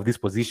position, some of these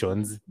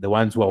positions, the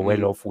ones who are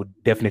well off would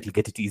definitely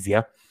get it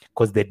easier,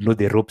 because they'd know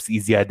the ropes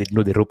easier, they'd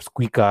know the ropes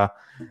quicker,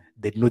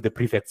 they'd know the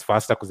prefects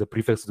faster, because the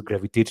prefects would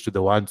gravitate to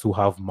the ones who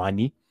have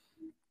money.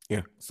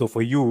 Yeah. So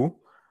for you,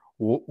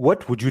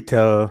 what would you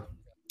tell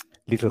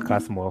little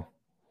Casmo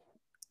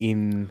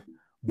in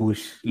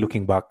Bush,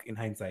 looking back in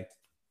hindsight?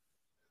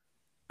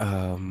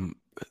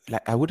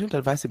 Like, I wouldn't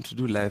advise him to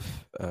do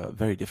life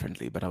very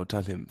differently, but I would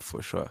tell him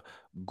for sure,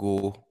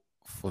 go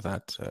for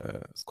that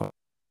scholarship.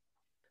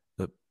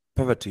 The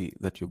poverty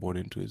that you're born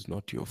into is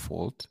not your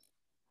fault.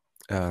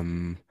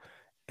 And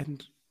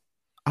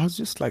I was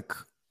just like,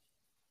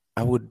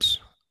 I would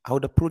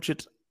approach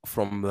it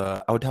from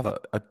I would have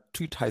a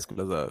treat high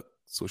school as a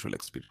social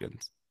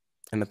experience.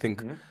 And I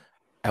think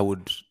I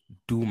would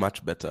do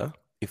much better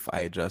if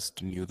I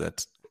just knew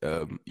that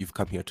you've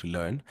come here to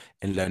learn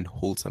and learn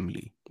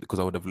wholesomely, because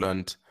I would have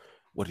learned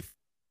what if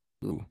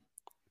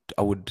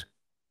I would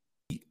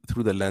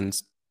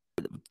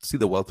see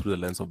the world through the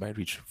lens of my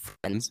rich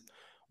friends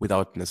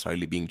without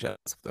necessarily being jealous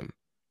of them.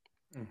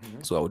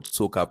 So I would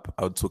soak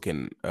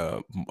in,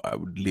 I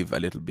would live a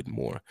little bit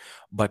more.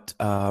 But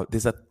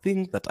there's a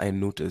thing that I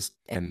noticed,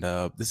 and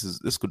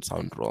this could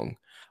sound wrong,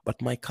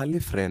 but my Kali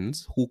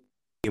friends who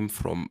came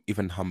from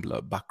even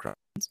humbler backgrounds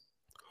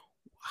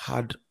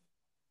had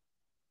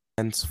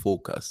intense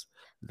focus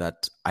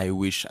that I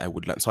wish I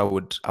would learn.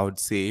 So I would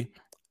say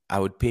I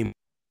would pay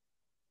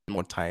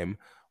more time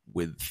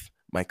with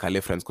my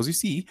Kale friends, because you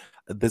see,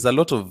 there's a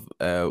lot of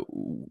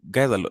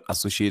guys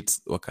associate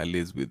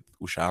Wakales with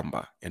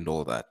Ushamba and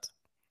all that.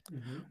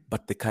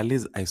 But the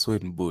Kales I saw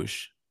in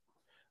Bush,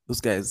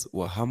 those guys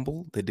were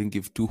humble. They didn't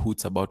give two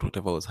hoots about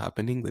whatever was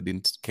happening. They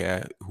didn't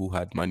care who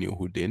had money or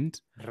who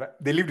didn't.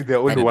 They lived their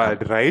own Ended up-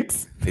 world,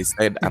 right? They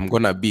said, I'm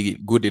going to be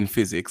good in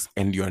physics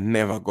and you're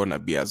never going to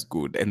be as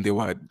good. And they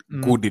were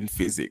good in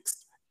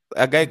physics.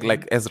 A guy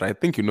like Ezra, I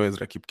think you know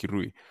Ezra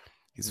Kipkirui.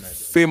 He's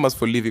famous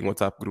for leaving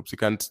WhatsApp groups. You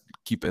can't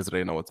keep Ezra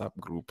in a WhatsApp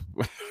group.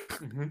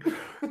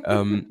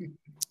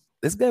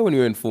 This guy, when we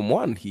were in Form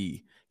 1,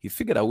 he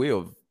figured a way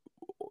of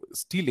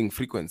stealing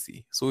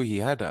frequency. So he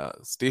had a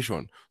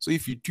station. So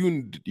if you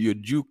tuned your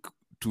Juke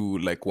to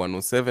like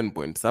 107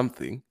 point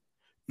something,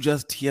 you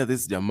just hear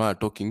this Jama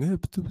talking,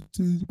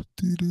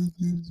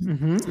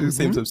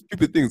 saying some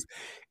stupid things.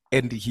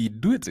 And he'd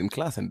do it in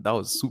class, and that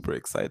was super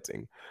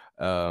exciting.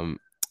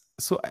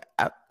 So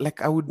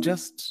I would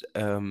just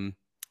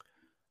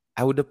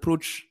I would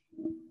approach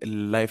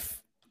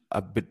life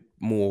a bit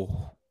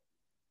more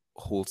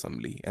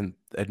wholesomely and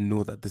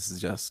know that this is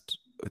just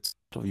it's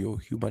part of your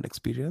human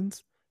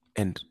experience,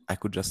 and I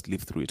could just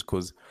live through it.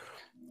 Because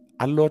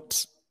a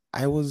lot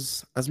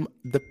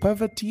the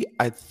poverty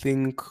I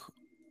think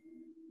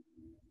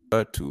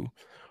to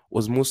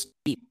was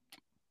mostly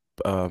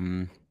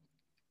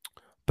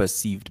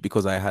perceived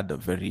because I had a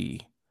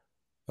very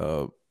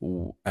I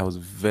was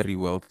very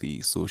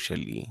wealthy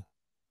socially.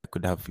 I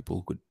could have people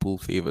who could pull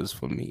favors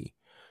for me.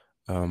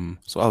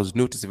 So I was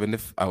noticed, even though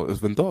I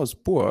was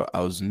poor, I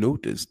was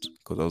noticed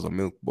because I was a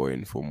milk boy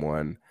in Form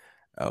 1.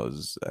 I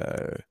was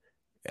I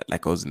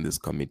was in these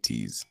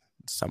committees,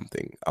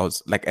 something. I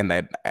was like, and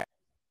I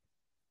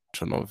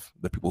of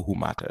the people who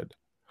mattered.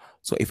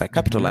 So if I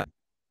capitalized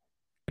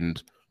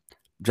and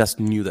just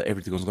knew that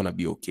everything was gonna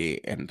be okay,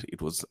 and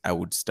I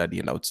would study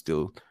and I would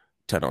still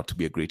turn out to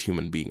be a great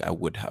human being, I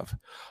would have.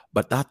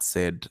 But that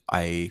said,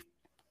 I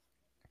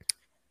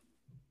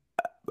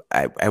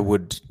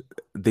would.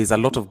 There's a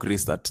lot of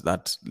grace that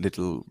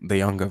the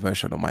younger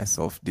version of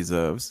myself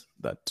deserves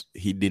that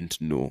he didn't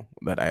know,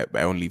 that I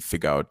only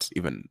figure out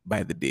even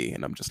by the day,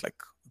 and I'm just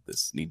like, I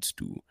need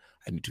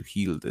to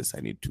heal this. I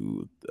need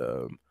to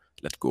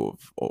let go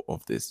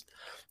of this.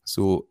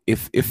 So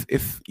if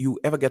you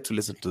ever get to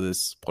listen to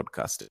this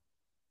podcast,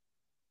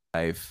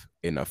 life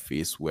in a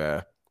phase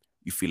where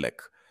you feel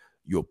like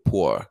you're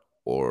poor,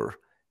 or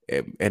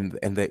and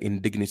the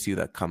indignity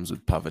that comes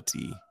with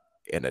poverty,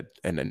 and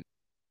then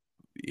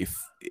if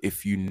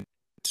you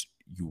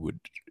would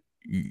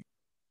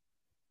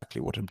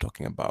exactly what I'm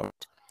talking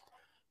about,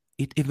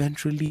 it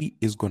eventually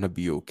is gonna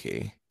be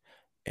okay.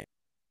 And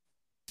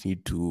you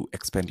need to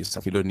expand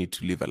yourself. You don't need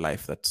to live a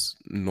life that's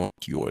not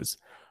yours.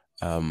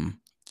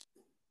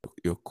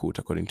 Your coat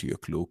according to your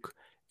cloak.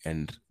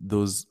 And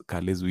those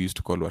Kales we used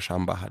to call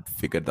Washamba had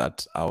figured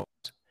that out,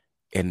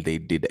 and they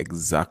did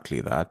exactly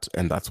that.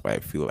 And that's why I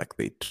feel like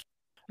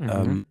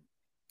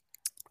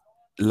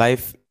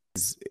life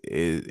is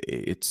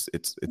it's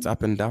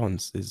up and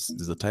downs.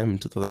 There's a time in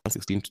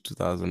 2016 to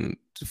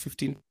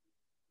 2015,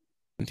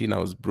 I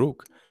was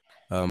broke.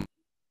 I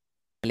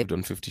lived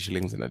on 50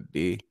 shillings in a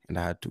day, and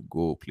I had to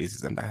go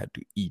places and I had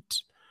to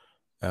eat.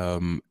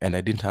 And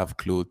I didn't have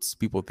clothes.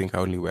 People think I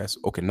only wear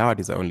okay,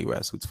 nowadays I only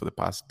wear suits. For the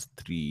past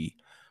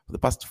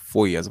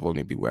 4 years I've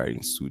only been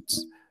wearing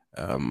suits.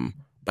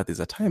 But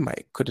there's a time I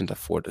couldn't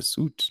afford a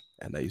suit,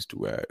 and I used to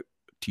wear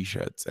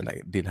t-shirts, and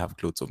I didn't have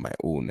clothes of my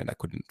own, and I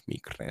couldn't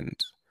make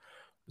rent.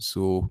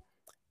 So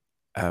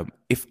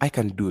if I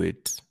can do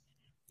it,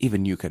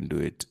 even you can do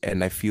it.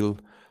 And I feel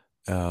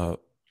a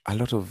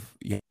lot of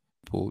young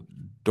people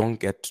don't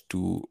get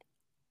to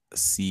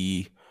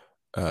receive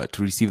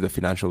the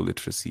financial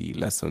literacy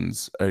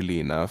lessons early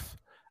enough.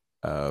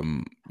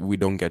 We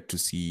don't get to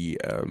see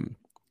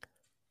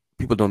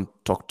people don't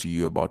talk to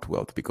you about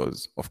wealth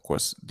because, of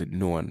course,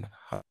 no one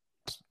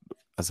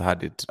has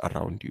had it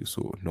around you,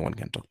 so no one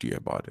can talk to you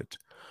about it.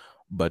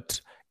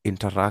 But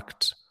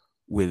interact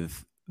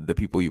with the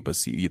people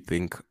you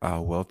think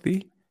are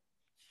wealthy.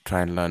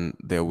 Try and learn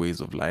their ways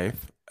of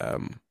life.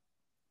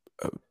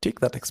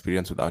 Take that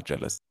experience without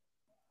jealousy,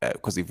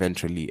 because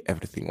eventually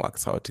everything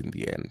works out in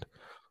the end.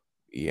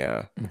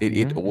 Yeah,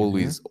 it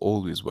always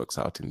works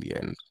out in the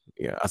end.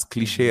 Yeah, as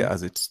cliche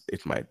as it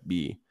might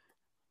be,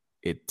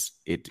 it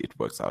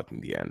works out in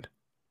the end.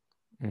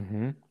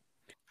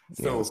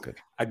 So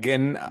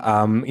again,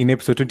 in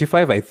episode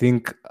 25, I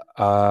think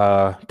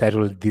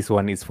titled "This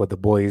One Is for the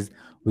Boys,"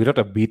 we talked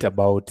a bit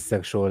about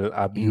sexual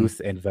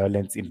abuse and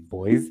violence in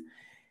boys.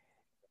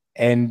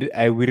 And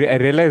I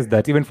realized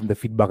that even from the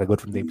feedback I got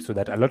from the episode,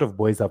 that a lot of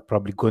boys have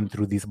probably gone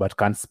through this but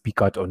can't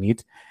speak out on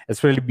it,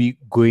 especially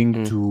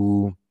going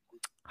to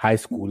high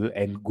school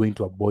and going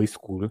to a boys'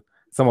 school.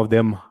 Some of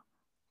them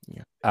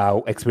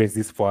experience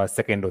this for a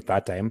second or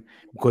third time,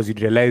 because you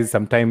realize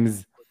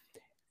sometimes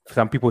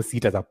some people see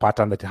it as a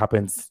pattern that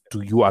happens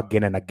to you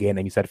again and again,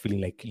 and you start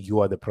feeling like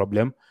you are the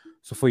problem.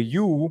 So for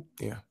you,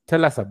 Yeah.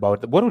 tell us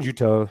about what would you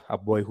tell a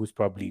boy who's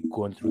probably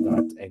gone through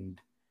that and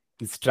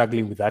is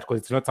struggling with that, because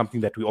it's not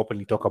something that we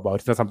openly talk about.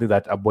 It's not something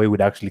that a boy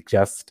would actually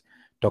just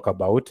talk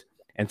about.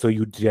 And so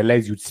you'd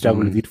realize you'd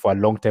struggle with it for a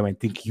long time and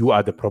think you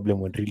are the problem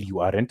when really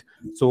you aren't.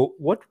 So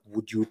what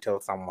would you tell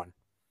someone?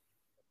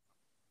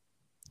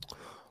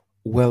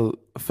 Well,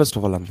 first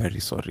of all, I'm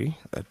very sorry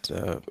that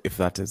if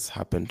that has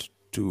happened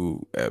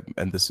to,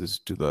 and this is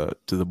to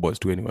the boys,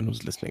 to anyone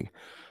who's listening,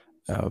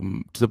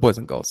 to the boys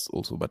and girls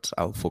also, but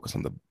I'll focus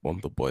on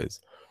the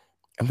boys.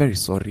 I'm very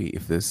sorry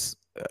if this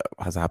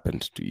has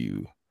happened to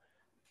you,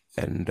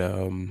 and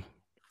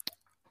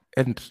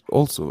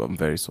also I'm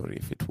very sorry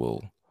if it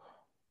will.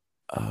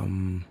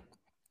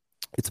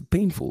 It's a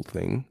painful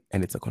thing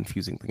and it's a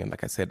confusing thing, and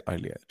like I said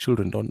earlier,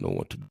 children don't know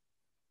what to do.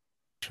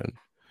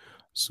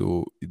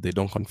 So they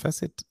don't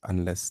confess it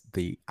unless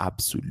they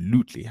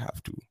absolutely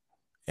have to.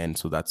 And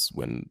so that's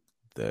when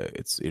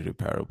it's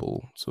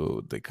irreparable.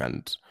 So they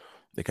can,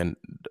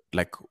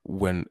 like,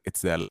 when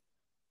it's there,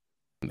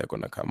 they're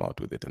gonna come out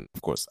with it. And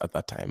of course, at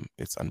that time,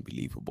 it's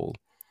unbelievable.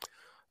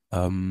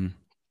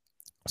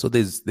 So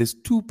there's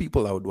two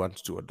people I would want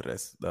to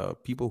address: the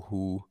people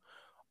who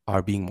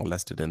are being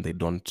molested and they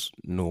don't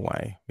know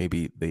why.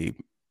 Maybe they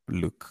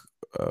look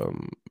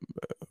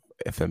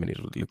effeminate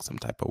or they look some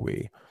type of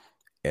way,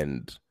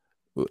 and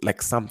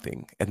like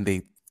something, and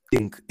they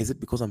think, is it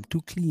because I'm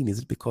too clean? Is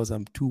it because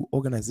I'm too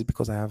organized? Is it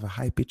because I have a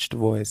high pitched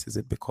voice? Is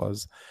it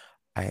because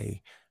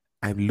I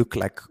I look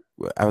like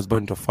I was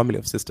born into a family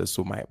of sisters,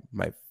 so my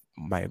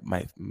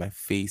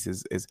face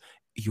is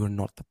you're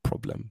not the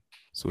problem.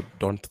 So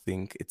don't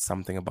think it's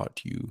something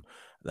about you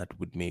that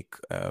would make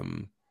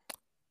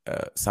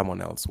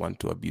someone else want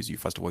to abuse you.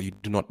 First of all, you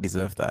do not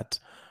deserve that,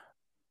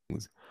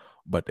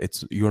 but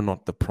you're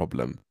not the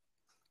problem.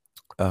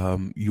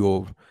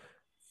 You're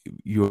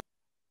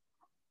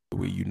the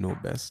way you know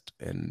best,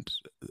 and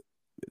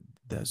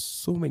there's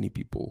so many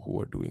people who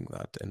are doing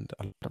that, and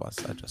a lot of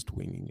us are just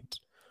winging it.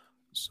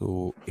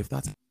 So if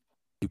that's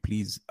you,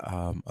 please,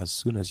 as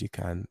soon as you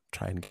can,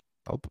 try and get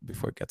help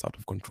before it gets out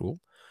of control.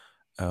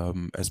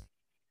 As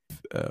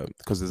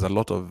Because there's a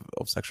lot of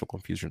sexual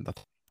confusion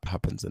that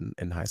happens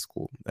in high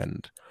school,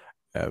 and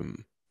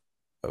um,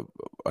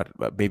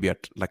 maybe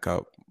at like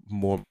a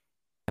more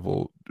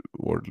level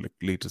or like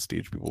later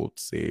stage, people would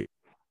say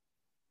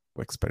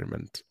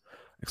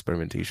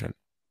experimentation.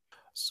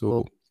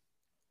 So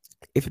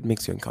if it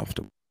makes you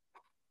uncomfortable,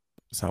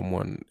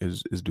 someone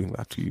is doing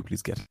that to you,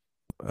 please get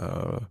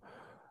uh,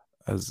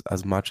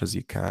 as much as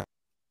you can.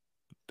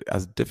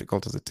 As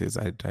difficult as it is,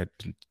 I don't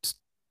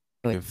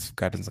know if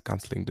guidance and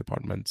counseling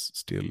departments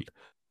still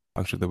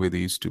function the way they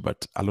used to,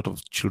 but a lot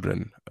of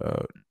children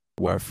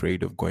were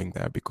afraid of going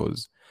there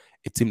because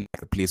it seemed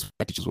like a place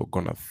where teachers were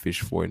gonna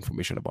fish for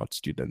information about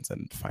students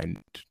and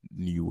find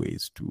new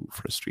ways to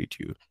frustrate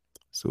you.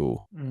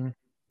 So,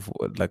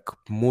 like,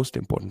 most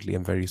importantly,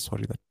 I'm very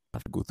sorry that you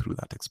have to go through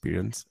that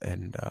experience,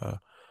 and I'm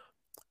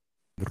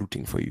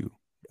rooting for you.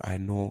 I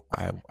know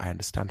I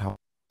understand how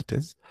it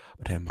is,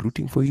 but I'm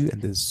rooting for you,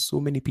 and there's so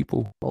many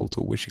people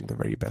also wishing the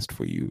very best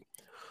for you.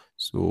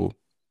 So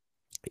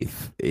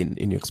if in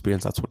your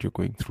experience that's what you're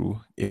going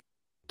through,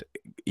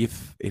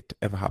 if it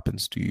ever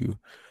happens to you,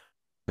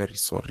 very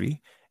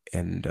sorry.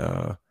 And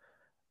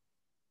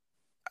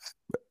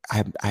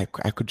I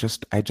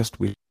just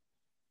wish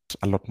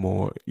a lot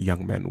more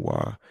young men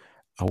were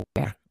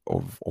aware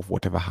of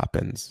whatever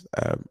happens.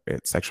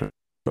 It's sexual,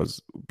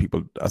 because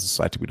people as a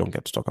society, we don't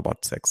get to talk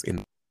about sex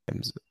in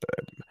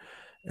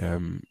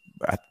um,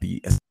 at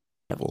the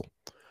level.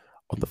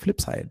 On the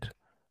flip side,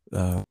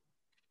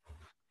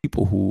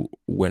 people who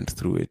went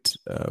through it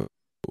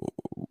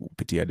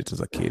PT'd it as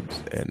a kid,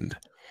 and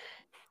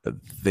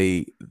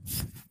they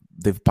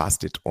they've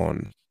passed it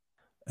on,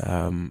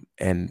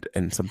 and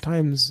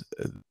sometimes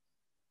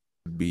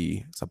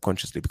be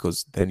subconsciously,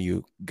 because then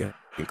you get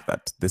to think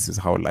that this is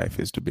how life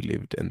is to be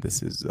lived, and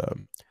this is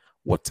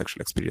what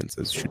sexual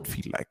experiences should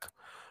feel like.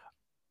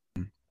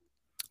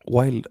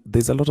 While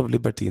there's a lot of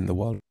liberty in the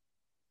world,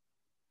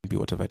 be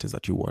whatever it is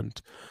that you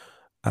want,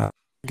 I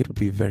think it would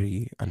be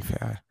very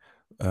unfair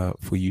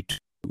for you to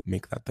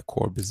make that the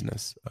core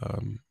business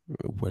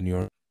when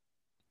you're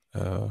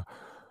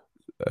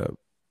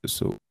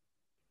so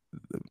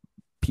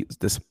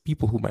there's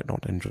people who might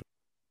not enjoy,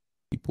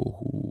 people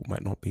who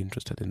might not be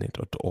interested in it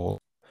at all,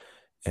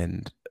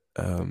 and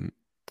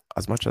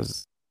as much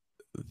as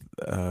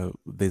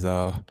there's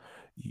a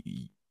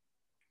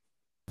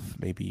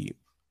maybe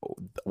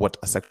what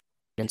a sex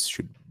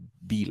should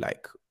be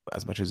like,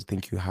 as much as you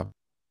think you have,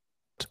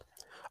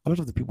 a lot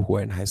of the people who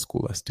are in high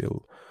school are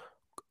still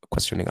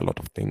questioning a lot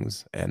of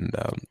things, and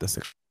the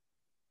sexual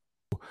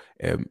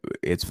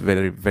it's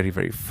very, very,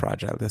 very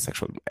fragile, the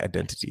sexual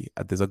identity.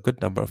 There's a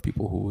good number of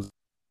people whose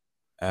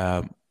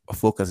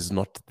focus is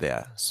not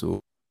there.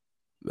 So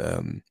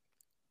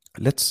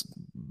let's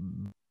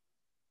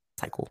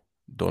cycle.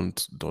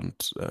 Don't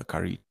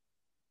carry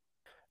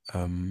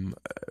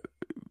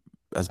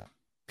as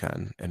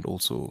can, and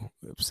also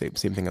same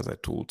thing as I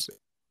told,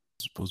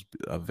 suppose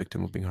a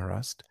victim of being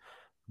harassed,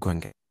 go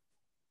and get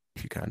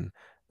if you can,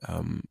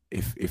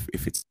 if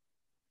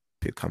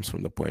it comes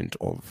from the point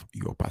of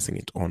you're passing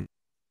it on,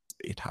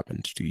 it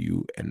happened to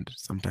you, and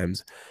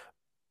sometimes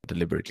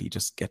deliberately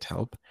just get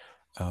help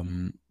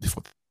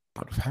before it's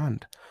out of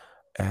hand.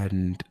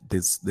 And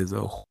there's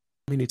a whole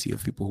community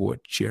of people who are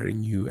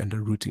cheering you and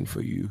are rooting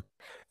for you,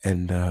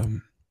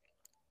 and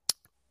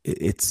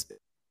it's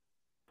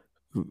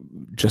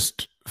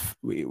just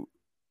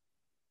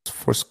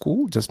for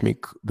school, just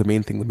make the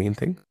main thing the main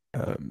thing,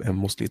 and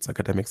mostly it's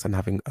academics and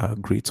having a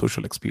great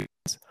social experience.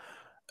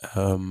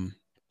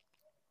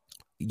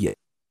 Yeah,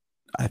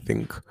 I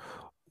think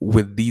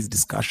with these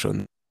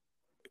discussions,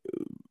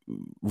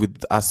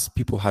 with us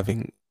people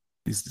having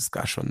these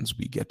discussions,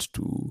 we get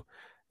to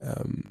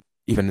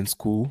even in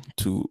school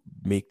to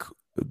make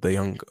the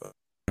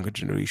younger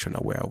generation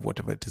aware of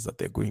whatever it is that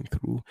they're going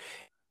through,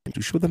 and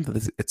to show them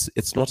that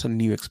it's not a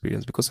new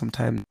experience, because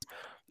sometimes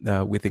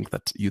we think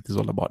that youth is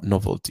all about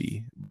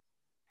novelty.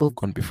 People have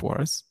gone before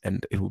us,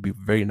 and it would be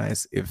very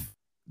nice if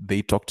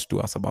they talked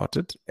to us about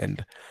it,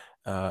 and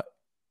if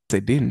they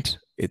didn't,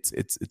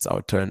 it's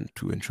our turn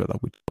to ensure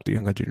that we talk to the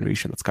younger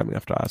generation that's coming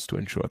after us to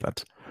ensure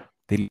that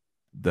they live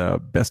the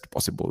best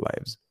possible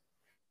lives.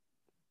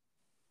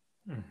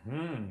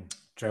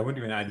 So I won't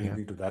even add Yeah.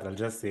 anything to that. I'll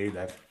just say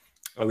that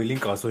I will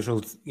link our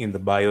socials in the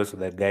bio so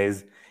that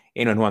guys,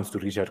 anyone who wants to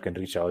reach out can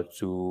reach out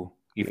to,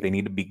 if they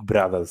need big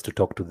brothers to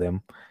talk to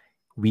them.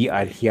 We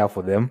are here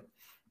for them.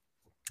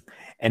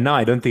 And now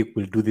I don't think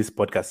we'll do this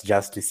podcast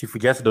justice if we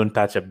just don't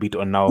touch a bit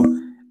on now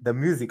the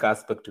music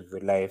aspect of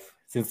your life,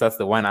 since that's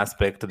the one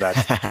aspect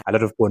that a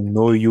lot of people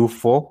know you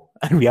for,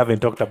 and we haven't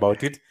talked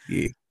about it.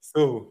 Yeah.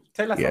 So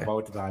tell us Yeah.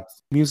 about that.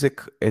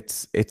 Music,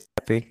 it's a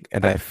thing,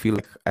 and I feel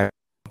like I found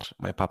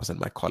my purpose and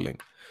my calling.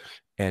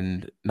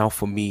 And now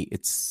for me,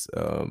 it's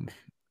in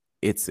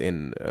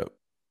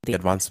the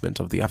advancement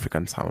of the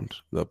African sound.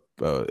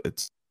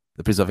 It's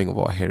the preserving of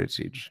our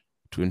heritage,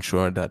 to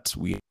ensure that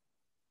we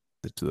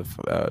to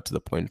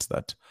the point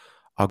that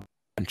our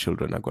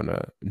children are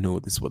gonna know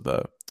this was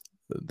the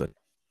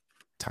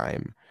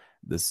time.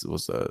 This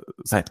was a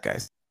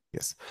zeitgeist.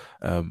 Yes,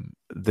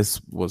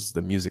 this was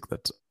the music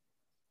that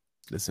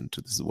listened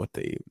to. This is what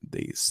they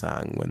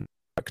sang when they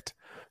worked.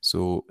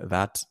 So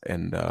that,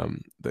 and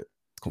the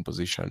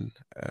composition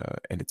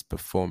and its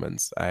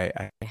performance.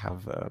 I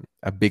have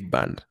a big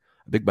band.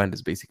 A big band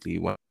is basically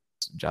one of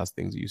those jazz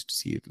things you used to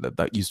see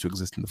that used to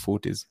exist in the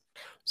 40s.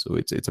 So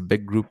it's a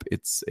big group.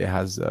 It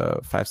has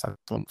five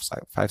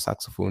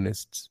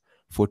saxophonists,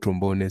 4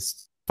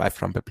 trombonists, 5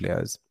 trumpet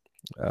players,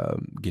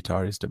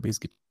 guitarist, a bass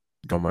guitar,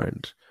 drummer,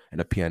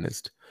 and a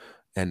pianist.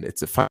 And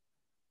it's a fun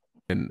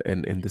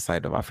in this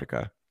side of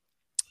Africa.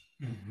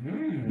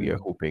 We are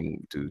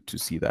hoping to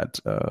see that.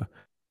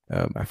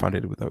 I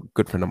founded it with a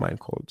good friend of mine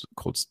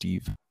called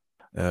Steve,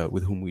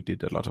 with whom we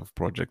did a lot of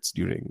projects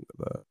during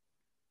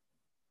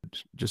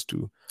just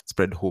to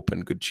spread hope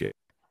and good cheer.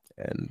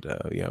 And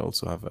I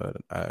also have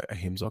a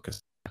hymns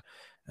orchestra.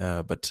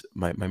 But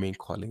my main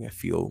calling, I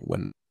feel,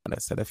 when I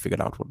said I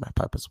figured out what my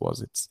purpose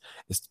was, it's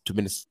to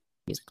minister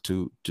music,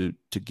 to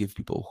give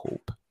people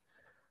hope,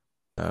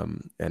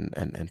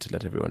 and to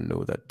let everyone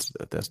know that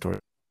their story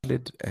is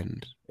valid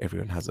and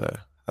everyone has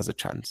a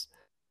chance.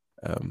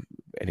 And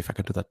if I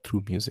can do that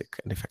through music,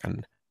 and if I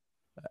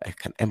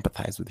can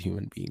empathize with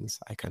human beings,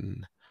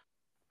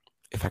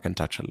 if I can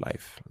touch a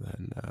life,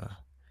 then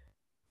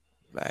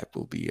I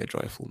will be a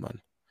joyful man.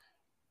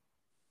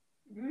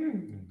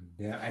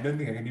 Yeah, I don't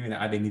think I can even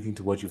add anything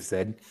to what you've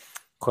said,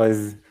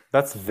 because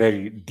that's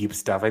very deep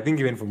stuff. I think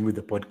even for me with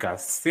the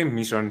podcast, same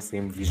mission,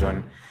 same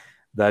vision,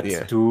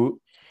 that's to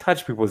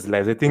touch people's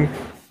lives. I think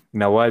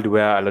in a world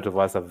where a lot of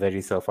us are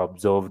very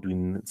self-absorbed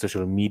in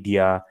social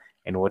media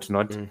and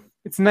whatnot,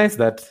 it's nice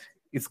that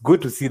it's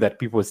good to see that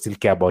people still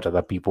care about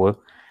other people,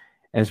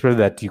 and especially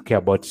that you care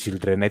about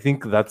children. I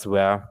think that's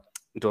where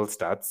it all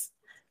starts.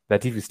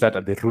 That if you start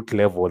at the root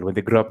level, when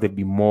they grow up, they'll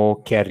be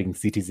more caring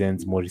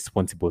citizens, more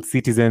responsible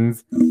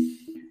citizens.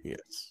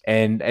 Yes.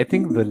 And I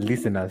think the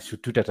listeners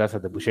should tweet at us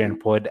at the Busharian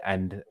Pod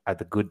and at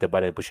the Good, the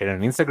Bad, and Busharian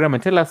on Instagram,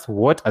 and tell us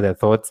what are their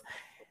thoughts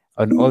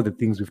on all the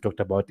things we've talked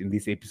about in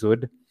this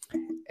episode.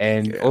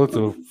 And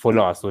also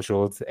follow our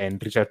socials and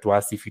reach out to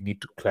us if you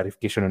need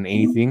clarification on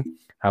anything.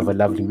 Have a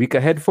lovely week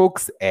ahead,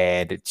 folks,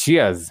 and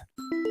cheers.